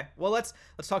 Okay, well let's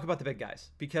talk about the big guys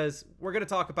because we're going to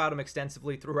talk about them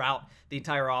extensively throughout the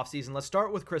entire offseason. Let's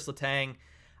start with Chris Letang.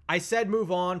 I said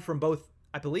move on from both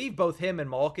him and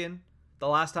Malkin. The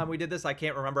last time we did this, I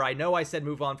can't remember. I know I said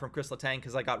move on from Chris Letang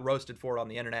because I got roasted for it on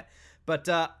the internet. But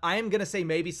I am going to say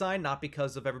maybe sign, not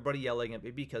because of everybody yelling at me,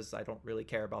 because I don't really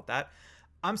care about that.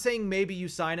 I'm saying maybe you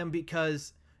sign him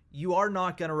because you are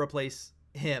not going to replace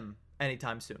him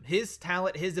anytime soon. His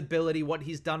talent, his ability, what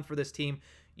he's done for this team,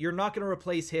 you're not going to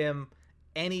replace him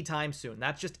anytime soon.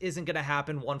 That just isn't going to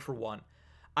happen one for one.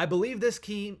 I believe this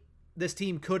team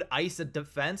could ice a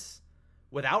defense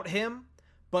without him,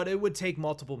 but it would take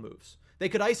multiple moves. They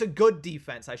could ice a good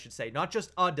defense, I should say. Not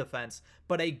just a defense,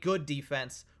 but a good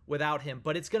defense without him.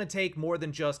 But it's going to take more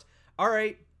than just, all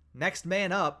right, next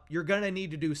man up. You're going to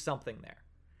need to do something there.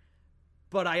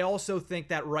 But I also think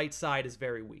that right side is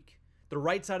very weak. The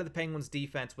right side of the Penguins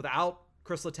defense without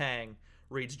Chris Letang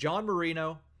reads John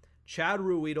Marino, Chad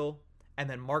Ruhwedel, and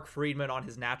then Mark Friedman on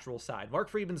his natural side. Mark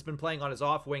Friedman's been playing on his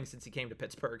off wing since he came to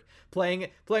Pittsburgh, playing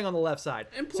on the left side.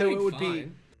 And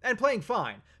playing playing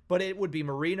fine. But it would be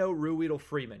Marino, Ruhwedel,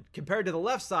 Freeman. Compared to the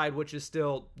left side, which is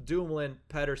still Dumoulin,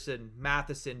 Pettersson,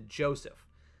 Matheson, Joseph.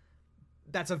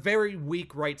 That's a very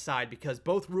weak right side because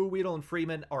both Ruhwedel and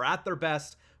Freeman are at their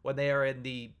best when they are in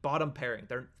the bottom pairing.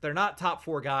 They're not top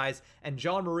four guys, and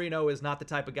John Marino is not the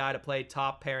type of guy to play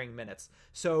top pairing minutes.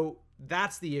 So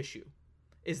that's the issue,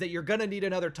 is that you're going to need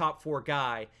another top four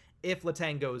guy if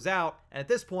Letang goes out. And at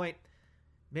this point,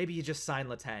 maybe you just sign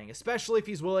Letang, especially if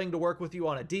he's willing to work with you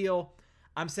on a deal.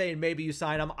 I'm saying maybe you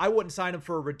sign him. I wouldn't sign him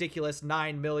for a ridiculous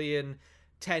 $9 million,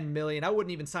 $10 million. I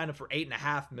wouldn't even sign him for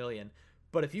 $8.5 million.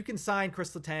 But if you can sign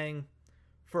Chris Letang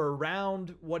for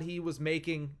around what he was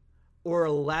making or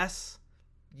less,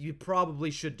 you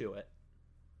probably should do it.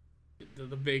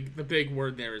 The big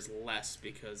word there is less,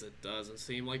 because it doesn't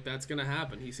seem like that's going to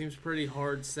happen. He seems pretty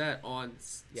hard set on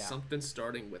something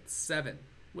starting with 7,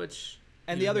 which...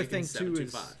 And the other thing, too,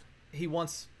 is he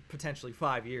wants potentially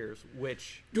 5 years,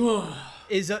 which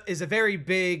is a very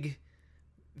big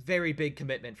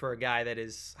commitment for a guy that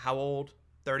is, how old?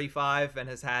 35, and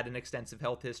has had an extensive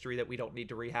health history that we don't need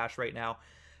to rehash right now.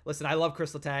 Listen, I love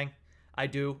Chris Letang. I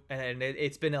do, and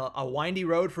it's been a windy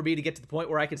road for me to get to the point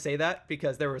where I could say that,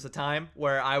 because there was a time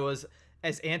where I was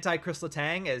as anti-Chris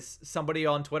Letang as somebody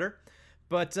on Twitter.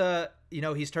 But,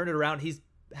 he's turned it around. He's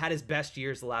had his best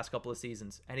years the last couple of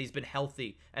seasons, and he's been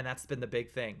healthy, and that's been the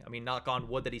big thing. I mean, knock on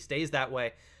wood that he stays that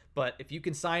way, but if you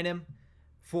can sign him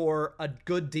for a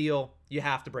good deal, you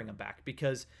have to bring him back,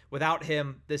 because without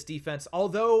him, this defense,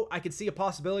 although I could see a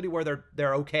possibility where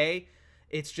they're okay,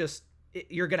 it's just...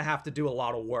 you're going to have to do a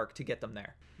lot of work to get them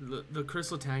there. The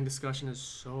Chris Letang discussion is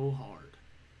so hard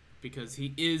because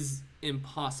he is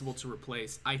impossible to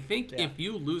replace. I think if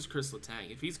you lose Chris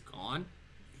Letang, if he's gone,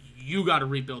 you got to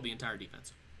rebuild the entire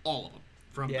defense. All of them.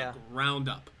 From the ground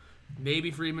up.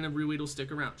 Maybe Freeman and Ruhwedel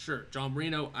stick around. Sure. John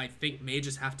Marino, I think, may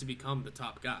just have to become the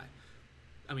top guy.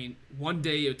 I mean, one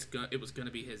day it was going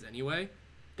to be his anyway.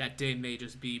 That day may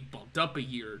just be bumped up a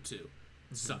year or two.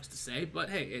 Sucks to say, but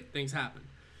hey, things happen.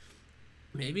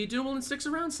 Maybe Dumoulin sticks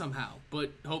around somehow,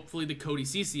 but hopefully the Cody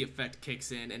Ceci effect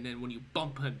kicks in, and then when you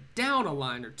bump him down a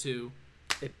line or two,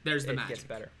 there's the magic. It gets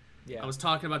better. Yeah. I was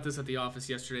talking about this at the office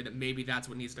yesterday, that maybe that's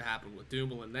what needs to happen with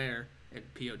Dumoulin there, and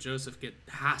P.O. Joseph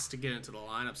has to get into the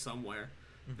lineup somewhere.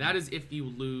 Mm-hmm. That is if you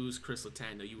lose Chris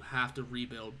Letang, though. You have to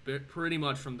rebuild pretty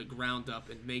much from the ground up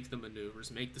and make the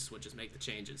maneuvers, make the switches, make the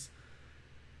changes.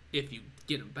 If you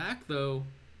get him back, though,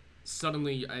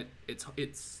 suddenly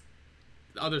it's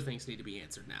other things need to be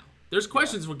answered now. There's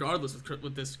questions regardless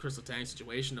with this Chris Letang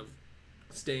situation of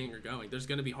staying or going. There's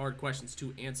going to be hard questions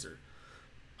to answer.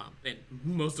 And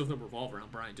most of them revolve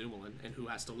around Brian Dumoulin and who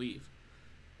has to leave.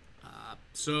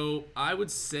 So I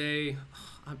would say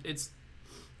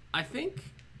I think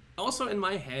also in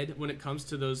my head, when it comes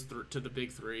to those to the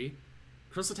big three,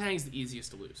 Chris Letang is the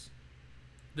easiest to lose.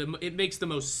 It makes the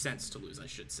most sense to lose, I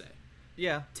should say.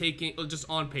 Yeah. Taking just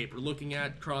on paper, looking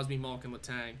at Crosby, Malkin,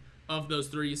 Letang, of those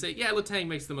three, you say, Letang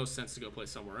makes the most sense to go play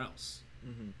somewhere else.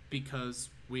 Mm-hmm. Because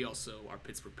we also are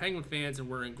Pittsburgh Penguin fans, and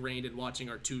we're ingrained in watching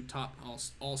our 2 top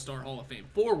All-Star Hall of Fame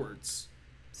forwards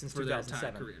since for their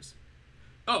entire careers.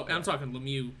 Oh, and I'm talking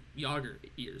Lemieux, Yager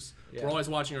years. Yeah. We're always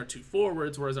watching our 2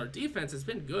 forwards, whereas our defense has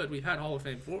been good. We've had Hall of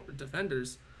Fame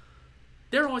defenders.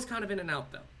 They're always kind of in and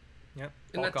out, though. Yep.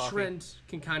 And that trend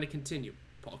can kind of continue.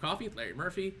 Paul Coffey, Larry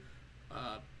Murphy.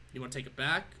 You want to take it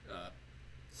back?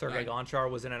 Sergei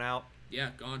Gonchar was in and out.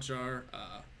 Yeah, Gonchar.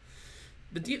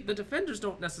 the defenders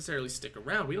don't necessarily stick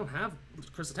around. We don't have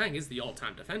Chris Letang is the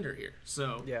all-time defender here,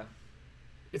 so Yeah.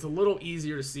 it's a little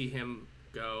easier to see him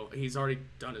go. He's already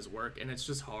done his work, and it's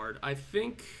just hard. I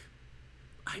think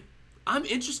I'm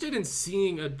interested in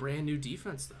seeing a brand new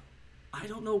defense, though. I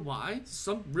don't know why.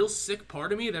 Some real sick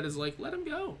part of me that is like, let him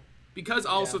go. Because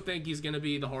I also think he's going to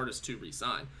be the hardest to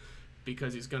re-sign.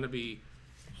 Because he's going to be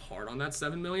hard on that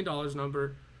 $7 million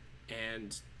number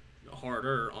and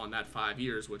harder on that 5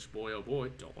 years, which, boy, oh boy,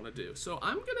 don't want to do. So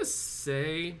I'm going to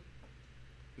say,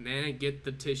 man, get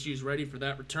the tissues ready for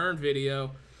that return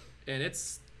video. And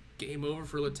it's game over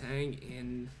for Letang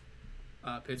in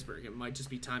Pittsburgh. It might just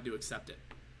be time to accept it.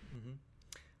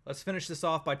 Let's finish this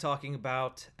off by talking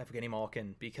about Evgeny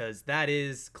Malkin, because that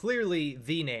is clearly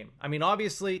the name. I mean,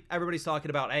 obviously, everybody's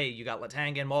talking about, hey, you got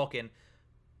Letang and Malkin,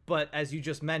 but as you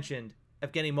just mentioned,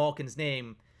 Evgeny Malkin's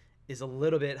name is a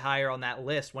little bit higher on that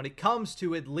list when it comes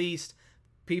to at least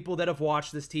people that have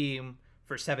watched this team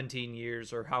for 17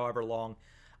 years or however long.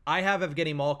 I have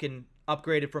Evgeny Malkin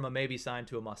upgraded from a maybe sign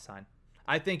to a must sign.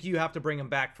 I think you have to bring him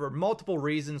back for multiple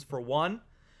reasons. For one,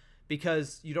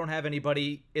 because you don't have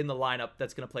anybody in the lineup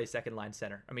that's going to play second line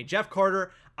center. I mean, Jeff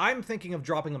Carter, I'm thinking of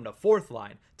dropping him to fourth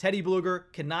line. Teddy Bluger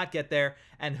cannot get there.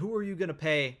 And who are you going to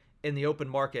pay in the open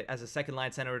market as a second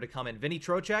line center to come in? Vinny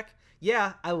Trocheck?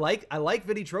 Yeah, I like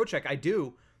Vinny Trocheck. I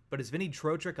do. But is Vinny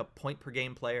Trocheck a point per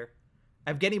game player?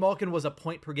 Evgeny Malkin was a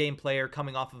point per game player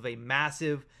coming off of a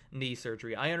massive knee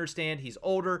surgery. I understand he's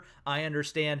older. I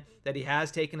understand that he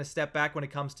has taken a step back when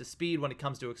it comes to speed, when it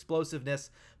comes to explosiveness.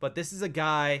 But this is a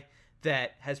guy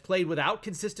that has played without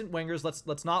consistent wingers.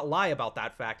 Let's not lie about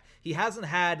that fact. He hasn't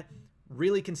had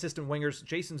really consistent wingers.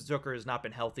 Jason Zucker has not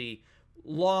been healthy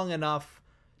long enough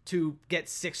to get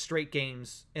 6 straight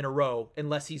games in a row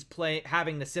unless he's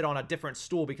having to sit on a different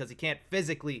stool because he can't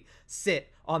physically sit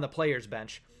on the player's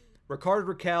bench. Rickard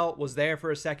Rakell was there for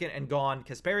a second and gone.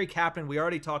 Kasperi Kapanen, we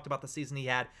already talked about the season he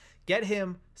had. Get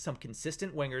him some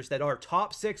consistent wingers that are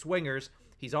top 6 wingers.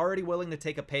 He's already willing to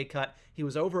take a pay cut. He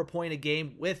was over a point a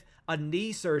game with a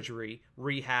knee surgery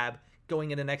rehab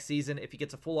going into next season. If he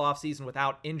gets a full off season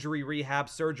without injury rehab,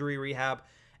 surgery rehab,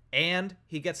 and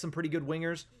he gets some pretty good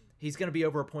wingers, he's going to be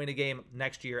over a point a game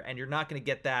next year, and you're not going to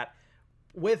get that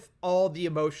with all the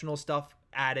emotional stuff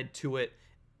added to it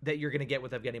that you're going to get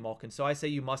with Evgeny Malkin. So I say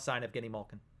you must sign Evgeny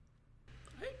Malkin.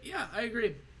 I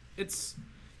agree. It's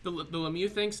the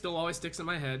Lemieux thing still always sticks in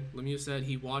my head. Lemieux said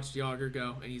he watched Jágr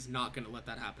go, and he's not going to let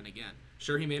that happen again.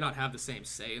 Sure, he may not have the same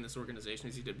say in this organization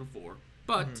as he did before,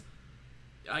 but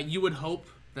you would hope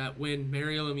that when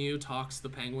Mario Lemieux talks the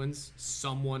Penguins,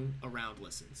 someone around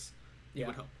listens. You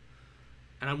would hope.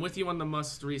 And I'm with you on the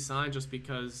must re-sign just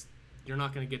because you're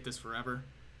not going to get this forever.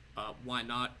 Why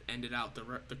not end it out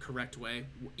the correct way?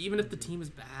 Even if the team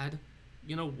is bad,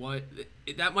 you know what?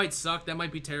 That might suck. That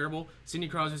might be terrible. Sidney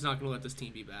Crosby's not going to let this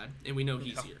team be bad, and we know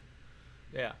he's here.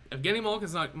 Yeah. Evgeny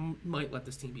Malkin's might let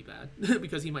this team be bad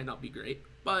because he might not be great,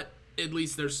 but at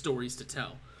least there's stories to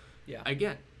tell. Yeah.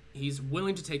 Again, he's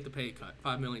willing to take the pay cut.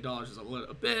 $5 million is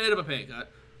a bit of a pay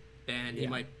cut, and he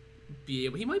might be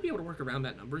able to work around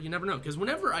that number. You never know, because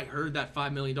whenever I heard that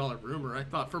 $5 million rumor, I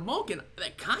thought for Malkin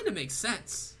that kind of makes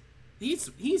sense. He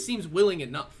seems willing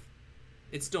enough.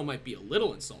 It still might be a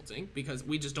little insulting because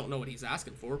we just don't know what he's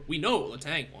asking for. We know what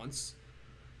Letang wants.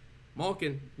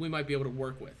 Malkin, we might be able to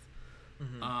work with.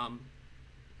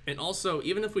 And also,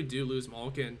 even if we do lose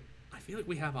Malkin, I feel like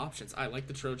we have options. I like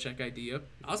the Trocheck idea.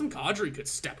 Nazem Kadri could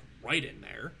step right in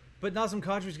there. But Nazem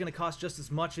Kadri is going to cost just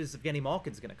as much as Evgeny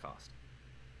Malkin's going to cost.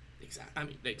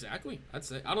 Exactly. I'd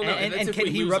say. I don't know. And can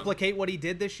he replicate what he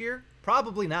did this year?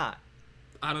 Probably not.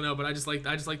 I don't know, but I just like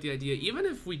the idea. Even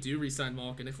if we do re-sign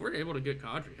Malkin, if we're able to get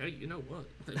Kadri, hey, you know what?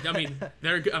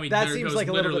 That seems like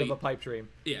a little bit of a pipe dream.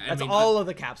 Yeah, that's all of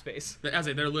the cap space. As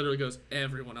there literally goes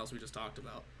everyone else we just talked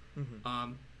about.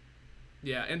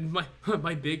 Yeah, and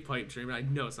my big pipe dream, and I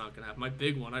know it's not gonna happen. My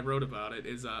big one, I wrote about it,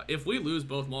 is if we lose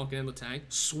both Malkin and Letang,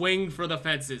 swing for the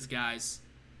fences, guys.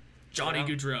 Johnny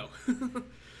Gaudreau.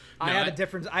 I had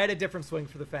a different swing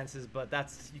for the fences, but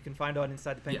you can find on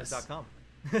InsideThePenguins.com.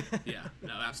 Yeah,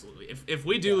 no, absolutely. If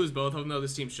we do lose both of them, though,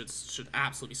 this team should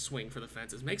absolutely swing for the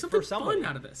fences. Make something fun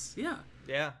out of this. Yeah.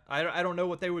 Yeah, I don't know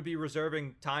what they would be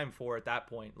reserving time for at that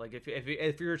point. Like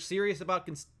if you're serious about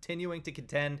continuing to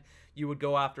contend, you would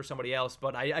go after somebody else.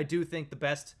 But I do think the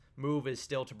best move is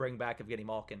still to bring back Evgeny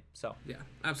Malkin. So yeah,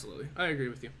 absolutely, I agree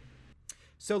with you.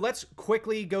 So let's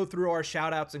quickly go through our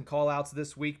shout-outs and call-outs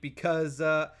this week because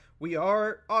we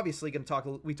are obviously going to talk.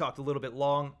 We talked a little bit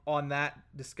long on that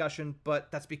discussion, but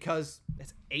that's because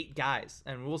it's 8 guys,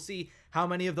 and we'll see how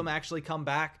many of them actually come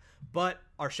back. But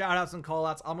our shout-outs and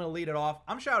call-outs, I'm going to lead it off.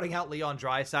 I'm shouting out Leon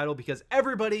Draisaitl because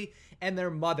everybody and their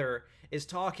mother is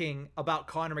talking about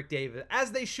Connor McDavid,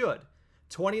 as they should.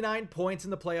 29 points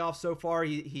in the playoffs so far.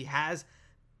 He has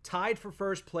tied for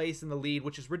first place in the lead,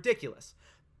 which is ridiculous.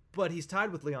 But he's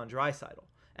tied with Leon Draisaitl.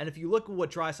 And if you look at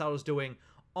what Draisaitl is doing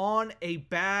on a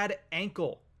bad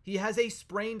ankle, he has a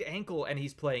sprained ankle and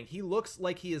he's playing. He looks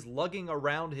like he is lugging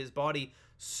around his body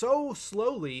so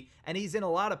slowly, and he's in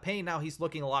a lot of pain. Now he's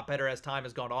looking a lot better as time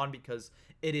has gone on because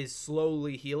it is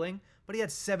slowly healing. But he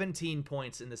had 17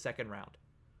 points in the second round.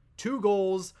 2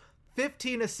 goals,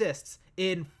 15 assists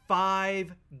in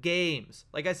 5 games.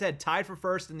 Like I said, tied for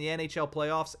first in the NHL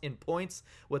playoffs in points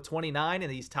with 29,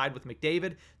 and he's tied with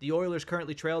McDavid. The Oilers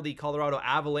currently trail the Colorado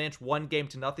Avalanche 1-0.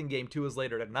 Game 2 is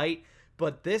later tonight.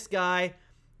 But this guy,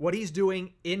 what he's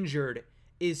doing injured,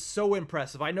 is so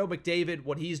impressive. I know McDavid,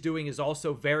 what he's doing is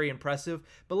also very impressive,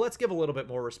 but let's give a little bit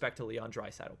more respect to Leon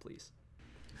Draisaitl, please.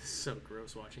 So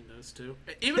gross watching those two.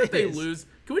 Even if they lose,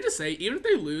 can we just say, even if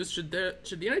they lose, should the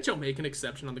NHL make an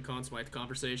exception on the Conn Smythe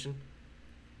conversation?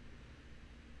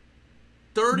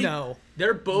 30. No.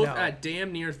 They're both at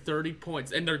damn near 30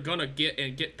 points, and they're gonna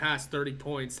get past 30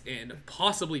 points and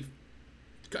possibly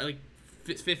like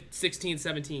 16,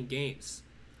 17 games.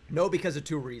 No, because of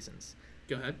 2 reasons.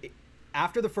 Go ahead.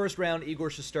 After the first round, Igor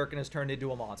Shesterkin has turned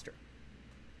into a monster.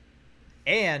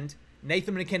 And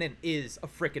Nathan MacKinnon is a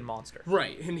freaking monster.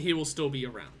 Right, and he will still be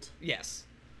around. Yes.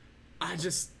 I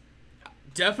just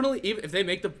definitely, even if they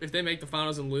make the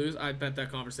finals and lose, I bet that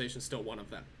conversation's still one of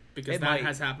them, because that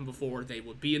has happened before. They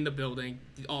would be in the building,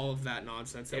 all of that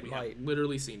nonsense that we have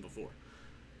literally seen before.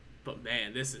 But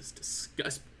man, this is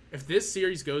disgusting. If this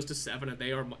series goes to 7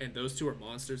 and those two are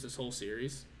monsters this whole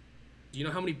series, do you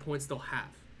know how many points they'll have?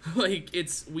 Like,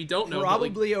 we don't know.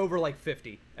 Probably over like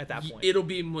 50 at that point. It'll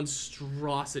be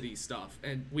monstrosity stuff,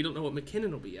 and we don't know what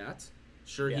MacKinnon will be at.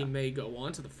 Sure, he may go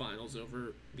on to the finals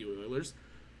over the Oilers,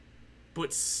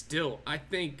 but still, I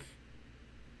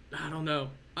don't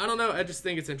know. I just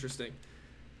think it's interesting.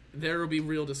 There will be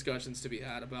real discussions to be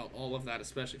had about all of that,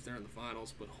 especially if they're in the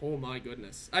finals. But oh my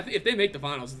goodness, if they make the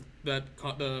finals,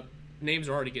 the names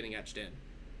are already getting etched in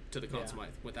to the Conn Smythe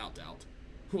without doubt,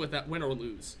 with that win or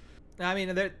lose. I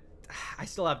mean, I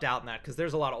still have doubt in that because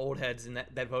there's a lot of old heads in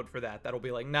that vote for that. That'll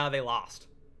be like, nah, they lost.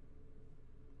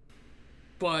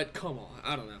 But come on,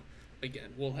 I don't know.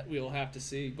 Again, we'll have to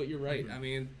see. But you're right. I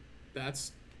mean,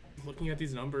 that's looking at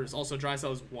these numbers. Also,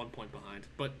 Draisaitl is 1 point behind.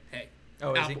 But hey,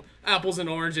 apples and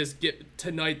oranges. Get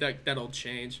tonight. That'll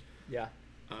change. Yeah.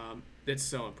 It's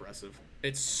so impressive.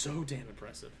 It's so damn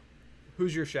impressive.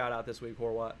 Who's your shout out this week,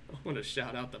 or what? I want to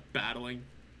shout out the battling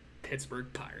Pittsburgh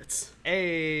Pirates.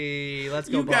 Hey, let's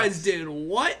go. You guys did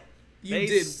what? They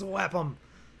did swept them.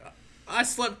 I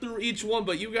slept through each one,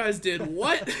 but you guys did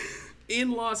what?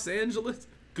 In Los Angeles?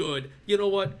 Good. You know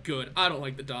what? Good. I don't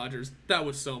like the Dodgers.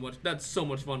 That's so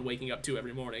much fun waking up to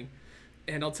every morning.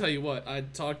 And I'll tell you what, I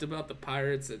talked about the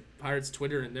Pirates at Pirates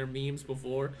Twitter and their memes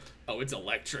before. Oh, it's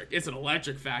electric. It's an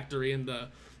electric factory in the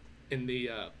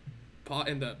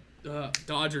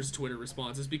Dodgers Twitter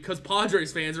responses, because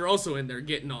Padres fans are also in there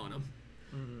getting on them.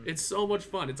 Mm-hmm. It's so much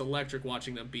fun. It's electric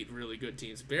watching them beat really good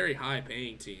teams, very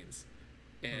high-paying teams.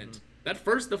 And the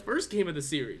first game of the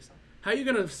series, how are you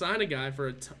going to sign a guy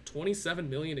for $27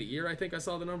 million a year? I think I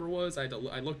saw the number was. I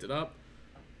looked it up.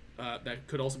 That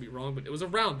could also be wrong, but it was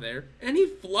around there. And he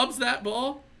flubs that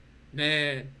ball.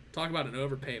 Man, talk about an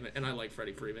overpayment. And I like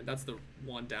Freddie Freeman. That's the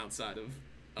one downside of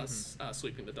us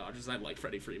sweeping the Dodgers. I like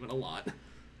Freddie Freeman a lot.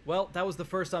 Well, that was the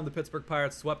first time the Pittsburgh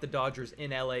Pirates swept the Dodgers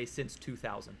in LA since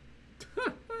 2000.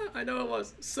 I know it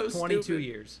was. So 22 stupid.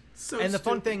 years. So and the stupid.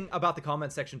 fun thing about the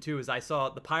comment section, too, is I saw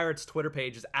the Pirates Twitter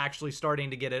page is actually starting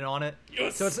to get in on it.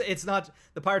 Yes. So it's not...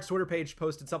 The Pirates Twitter page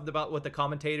posted something about what the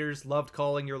commentators loved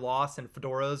calling your loss and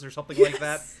fedoras or something like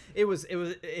that.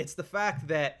 It's the fact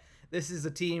that this is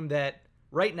a team that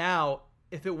right now,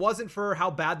 if it wasn't for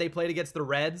how bad they played against the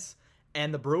Reds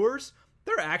and the Brewers,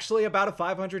 they're actually about a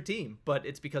 500 team, but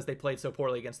it's because they played so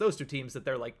poorly against those two teams that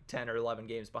they're like 10 or 11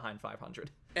 games behind 500.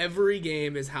 Every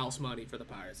game is house money for the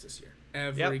Pirates this year.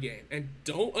 Every game. And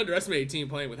don't underestimate a team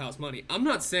playing with house money. I'm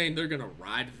not saying they're going to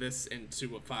ride this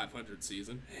into a 500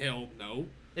 season. Hell no.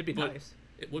 It'd be nice.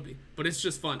 It would be. But it's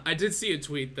just fun. I did see a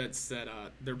tweet that said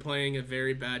they're playing a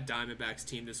very bad Diamondbacks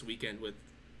team this weekend with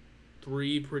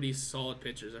 3 pretty solid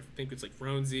pitchers. I think it's like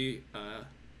Ronzi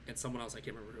and someone else. I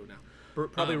can't remember who now.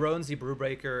 Probably Roansy,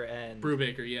 Brubaker, and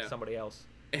somebody else.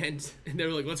 And they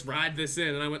were like, let's ride this in.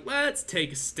 And I went, let's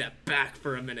take a step back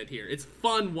for a minute here. It's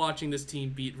fun watching this team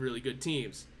beat really good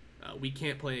teams. We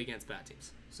can't play against bad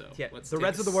teams. So Yeah, let's the take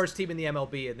Reds are the worst team in the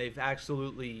MLB, and they've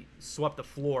absolutely swept the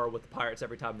floor with the Pirates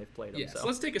every time they've played them. Yeah, so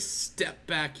let's take a step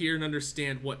back here and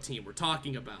understand what team we're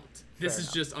talking about. This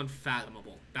is just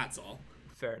unfathomable. That's all.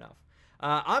 Fair enough.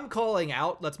 I'm calling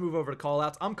out. Let's move over to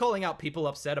call-outs. I'm calling out people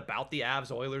upset about the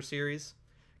Avs-Oilers series.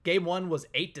 Game 1 was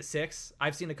 8-6.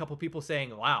 I've seen a couple people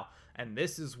saying, wow, and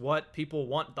this is what people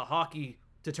want the hockey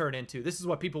to turn into. This is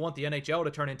what people want the NHL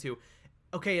to turn into.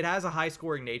 Okay, it has a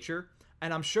high-scoring nature,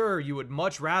 and I'm sure you would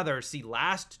much rather see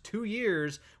last 2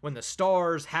 years when the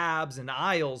Stars, Habs, and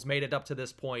Isles made it up to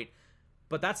this point.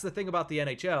 But that's the thing about the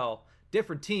NHL.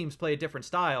 Different teams play a different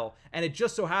style, and it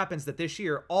just so happens that this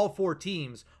year, all 4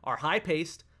 teams are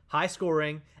high-paced,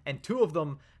 high-scoring, and 2 of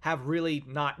them have really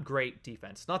not great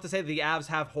defense. Not to say that the Avs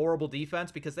have horrible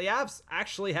defense, because the Avs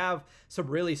actually have some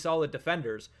really solid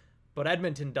defenders, but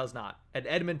Edmonton does not. And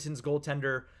Edmonton's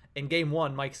goaltender in Game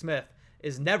 1, Mike Smith,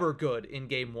 is never good in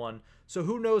Game 1, so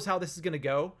who knows how this is going to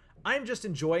go. I'm just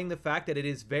enjoying the fact that it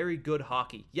is very good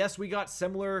hockey. Yes, we got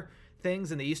similar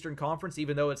things in the Eastern Conference,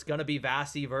 even though it's going to be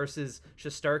Vasi versus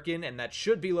Shesterkin, and that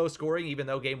should be low scoring, even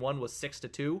though Game 1 was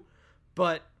 6-2.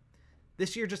 But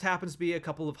this year just happens to be a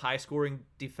couple of high scoring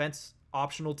defense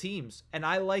optional teams, and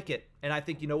I like it. And I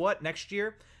think, you know what, next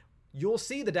year you'll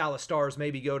see the Dallas Stars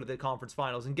maybe go to the conference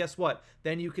finals, and guess what,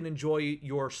 then you can enjoy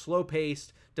your slow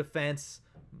paced defense,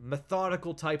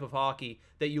 methodical type of hockey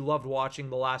that you loved watching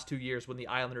the last 2 years when the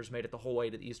Islanders made it the whole way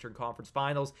to the Eastern Conference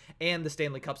Finals and the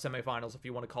Stanley Cup semifinals, if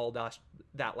you want to call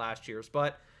that last year's.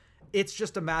 But it's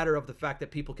just a matter of the fact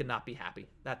that people cannot be happy.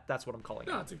 That's what I'm calling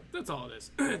it. No, that's all it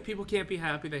is. People can't be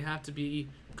happy. They have to be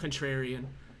contrarian.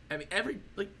 I mean,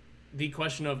 the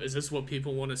question of, is this what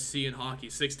people want to see in hockey?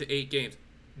 6 to 8 games.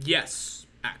 Yes,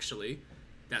 actually.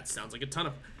 That sounds like a ton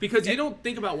of... Because you don't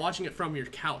think about watching it from your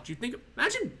couch. You think...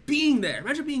 Imagine being there.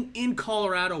 Imagine being in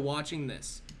Colorado watching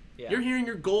this. Yeah. You're hearing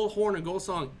your goal horn and goal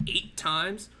song 8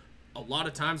 times. A lot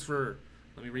of times for...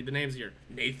 Let me read the names here.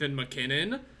 Nathan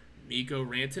McKinnon, Mikko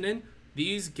Rantanen.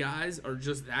 These guys are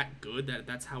just that good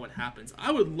that's how it happens.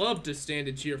 I would love to stand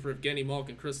and cheer for Evgeny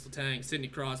Malkin, Crystal Tang, Sidney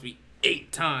Crosby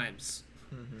 8 times.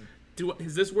 Mm-hmm.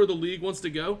 Is this where the league wants to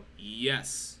go?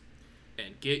 Yes.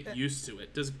 And get used to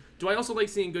it. Do I also like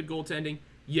seeing good goaltending?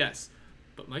 Yes.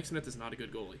 But Mike Smith is not a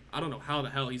good goalie. I don't know how the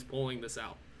hell he's pulling this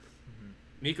out. Mm-hmm.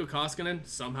 Mikko Koskinen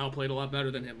somehow played a lot better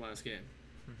than him last game.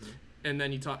 Mm-hmm. And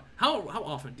then you talk... How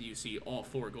often do you see all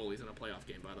 4 goalies in a playoff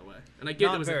game, by the way? And I get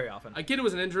not very often. I get it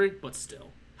was an injury, but still.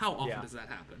 How often does that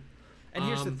happen? And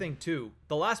here's the thing, too.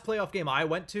 The last playoff game I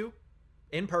went to,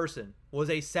 in person, was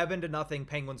a 7-0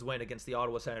 Penguins win against the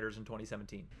Ottawa Senators in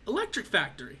 2017. Electric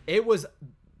Factory. It was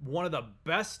one of the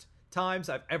best times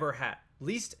I've ever had.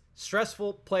 Least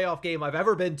stressful playoff game I've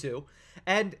ever been to.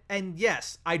 And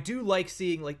yes, I do like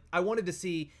seeing, I wanted to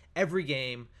see every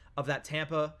game of that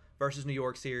Tampa versus New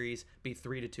York series be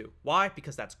 3-2. Why?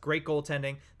 Because that's great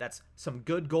goaltending. That's some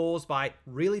good goals by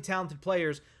really talented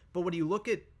players. But when you look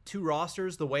at 2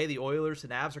 rosters, the way the Oilers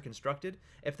and Avs are constructed,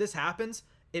 if this happens,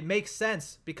 it makes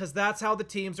sense because that's how the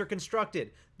teams are constructed.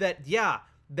 That, yeah,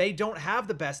 they don't have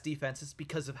the best defenses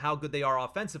because of how good they are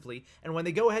offensively. And when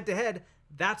they go head-to-head,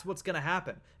 that's what's going to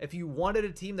happen. If you wanted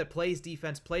a team that plays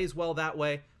defense, plays well that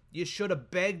way, you should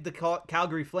have begged the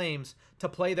Calgary Flames to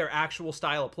play their actual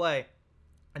style of play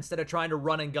instead of trying to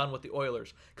run and gun with the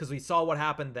Oilers, because we saw what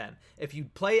happened then. If you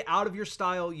play out of your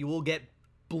style, you will get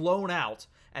blown out,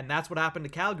 and that's what happened to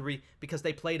Calgary because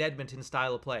they played Edmonton's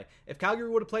style of play. If Calgary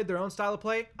would have played their own style of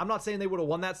play, I'm not saying they would have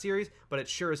won that series, but it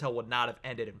sure as hell would not have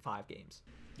ended in 5 games.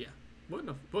 Yeah,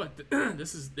 but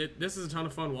this is a ton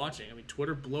of fun watching. I mean,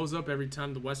 Twitter blows up every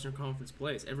time the Western Conference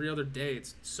plays. Every other day,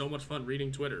 it's so much fun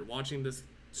reading Twitter, watching this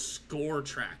score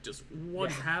track, just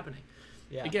what's happening.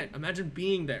 Yeah. Again, imagine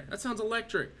being there. That sounds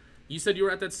electric. You said you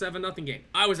were at that 7-0 game.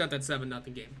 I was at that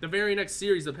 7-0 game. The very next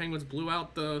series, the Penguins blew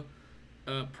out the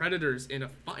Predators in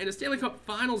a Stanley Cup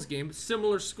Finals game,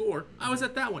 similar score. I was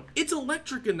at that one. It's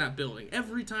electric in that building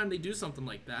every time they do something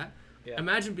like that. Yeah.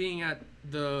 Imagine being at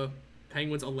the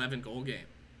Penguins 11-goal game.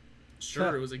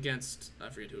 Sure, it was against, I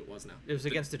forget who it was now. It was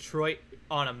against Detroit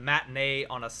on a matinee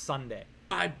on a Sunday.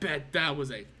 I bet that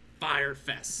was a fire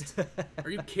fest. Are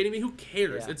you kidding me? Who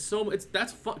cares? Yeah.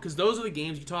 That's fun because those are the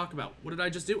games you talk about. What did I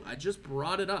just do? I just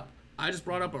brought it up. I just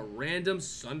brought up a random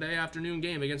Sunday afternoon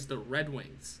game against the Red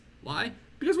Wings. Why?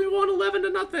 Because we won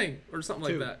 11-0 or something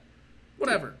like that.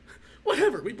 Whatever.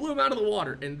 We blew them out of the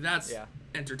water, and that's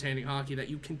entertaining hockey that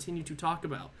you continue to talk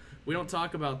about. We don't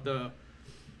talk about the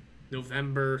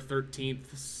November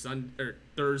 13th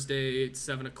Thursday at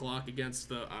 7 o'clock against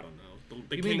the, I don't know,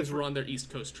 the Kings were on their East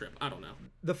Coast trip. I don't know.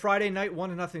 The Friday night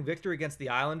 1-0 victory against the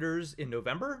Islanders in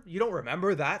November? You don't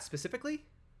remember that specifically?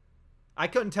 I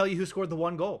couldn't tell you who scored the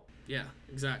one goal. Yeah,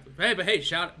 exactly. But hey,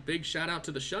 big shout out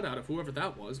to the shutout of whoever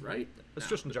that was, right? It's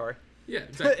Tristan Jarry. Yeah,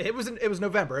 exactly. It was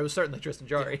November. It was certainly Tristan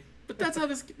Jarry. Yeah. But that's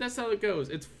how it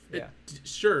goes.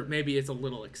 Sure, maybe it's a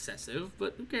little excessive,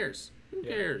 but who cares? Who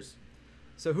cares?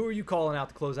 So who are you calling out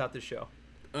to close out this show?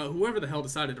 Whoever the hell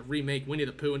decided to remake Winnie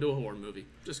the Pooh into a horror movie.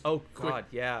 Just God, quick.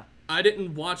 yeah. I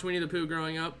didn't watch Winnie the Pooh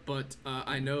growing up, but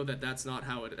I know that's not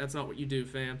what you do,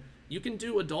 fam. You can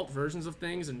do adult versions of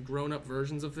things and grown-up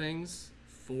versions of things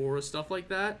for stuff like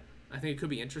that. I think it could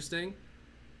be interesting.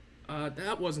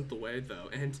 That wasn't the way, though,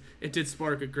 and it did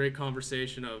spark a great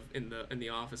conversation in the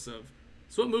office of,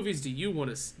 so what movies do you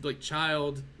want to, like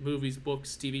child movies,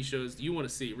 books, TV shows, do you want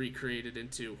to see recreated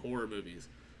into horror movies?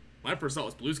 My first thought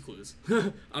was Blue's Clues.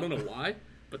 I don't know why,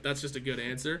 but that's just a good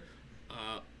answer.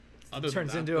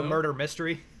 Turns into a murder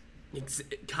mystery.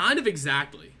 Kind of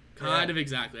exactly. I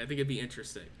think it'd be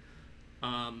interesting.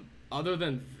 Other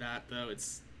than that, though,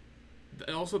 it's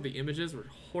also the images were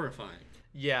horrifying.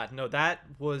 Yeah, no, that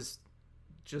was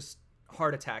just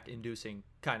heart attack inducing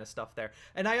kind of stuff there.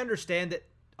 And I understand that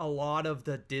a lot of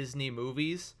the Disney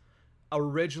movies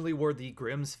originally were the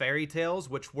Grimm's fairy tales,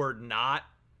 which were not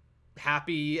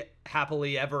happily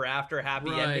ever after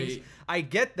endings. I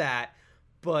get that,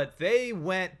 but they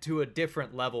went to a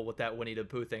different level with that Winnie the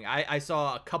Pooh thing. I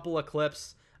saw a couple of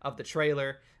clips of the trailer,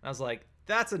 and I was like,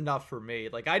 that's enough for me.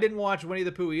 Like, I didn't watch Winnie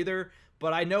the Pooh either,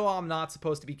 but I know I'm not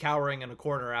supposed to be cowering in a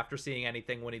corner after seeing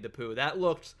anything Winnie the Pooh. That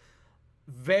looked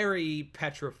very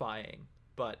petrifying,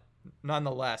 but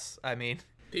nonetheless, I mean...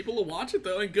 People will watch it,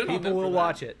 though, and good on them. People will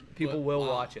watch it. People will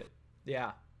watch it.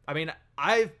 Yeah. I mean,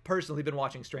 I've personally been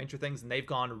watching Stranger Things, and they've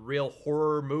gone real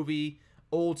horror movie,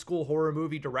 old school horror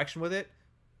movie direction with it.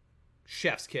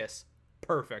 Chef's kiss.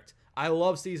 Perfect. I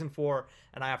love season 4,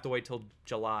 and I have to wait till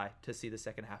July to see the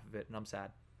second half of it, and I'm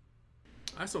sad.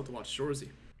 I still have to watch Shoresy.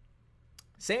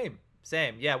 Same.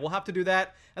 Yeah, we'll have to do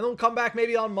that, and then we'll come back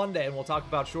maybe on Monday, and we'll talk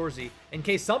about Shoresy in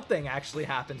case something actually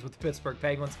happens with the Pittsburgh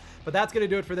Penguins. But that's going to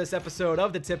do it for this episode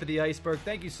of The Tip of the Iceberg.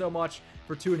 Thank you so much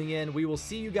for tuning in. We will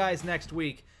see you guys next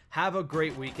week. Have a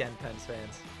great weekend, Pens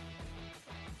fans.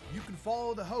 You can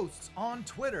follow the hosts on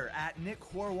Twitter at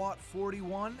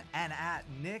NickHorwat41 and at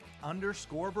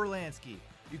Nick_Berlansky.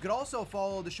 You could also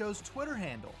follow the show's Twitter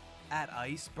handle at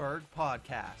Iceberg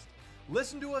Podcast.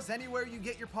 Listen to us anywhere you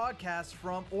get your podcasts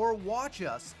from, or watch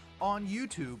us on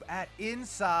YouTube at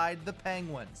Inside the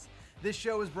Penguins. This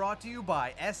show is brought to you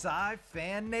by SI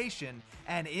Fan Nation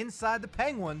and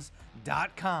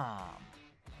InsideThePenguins.com.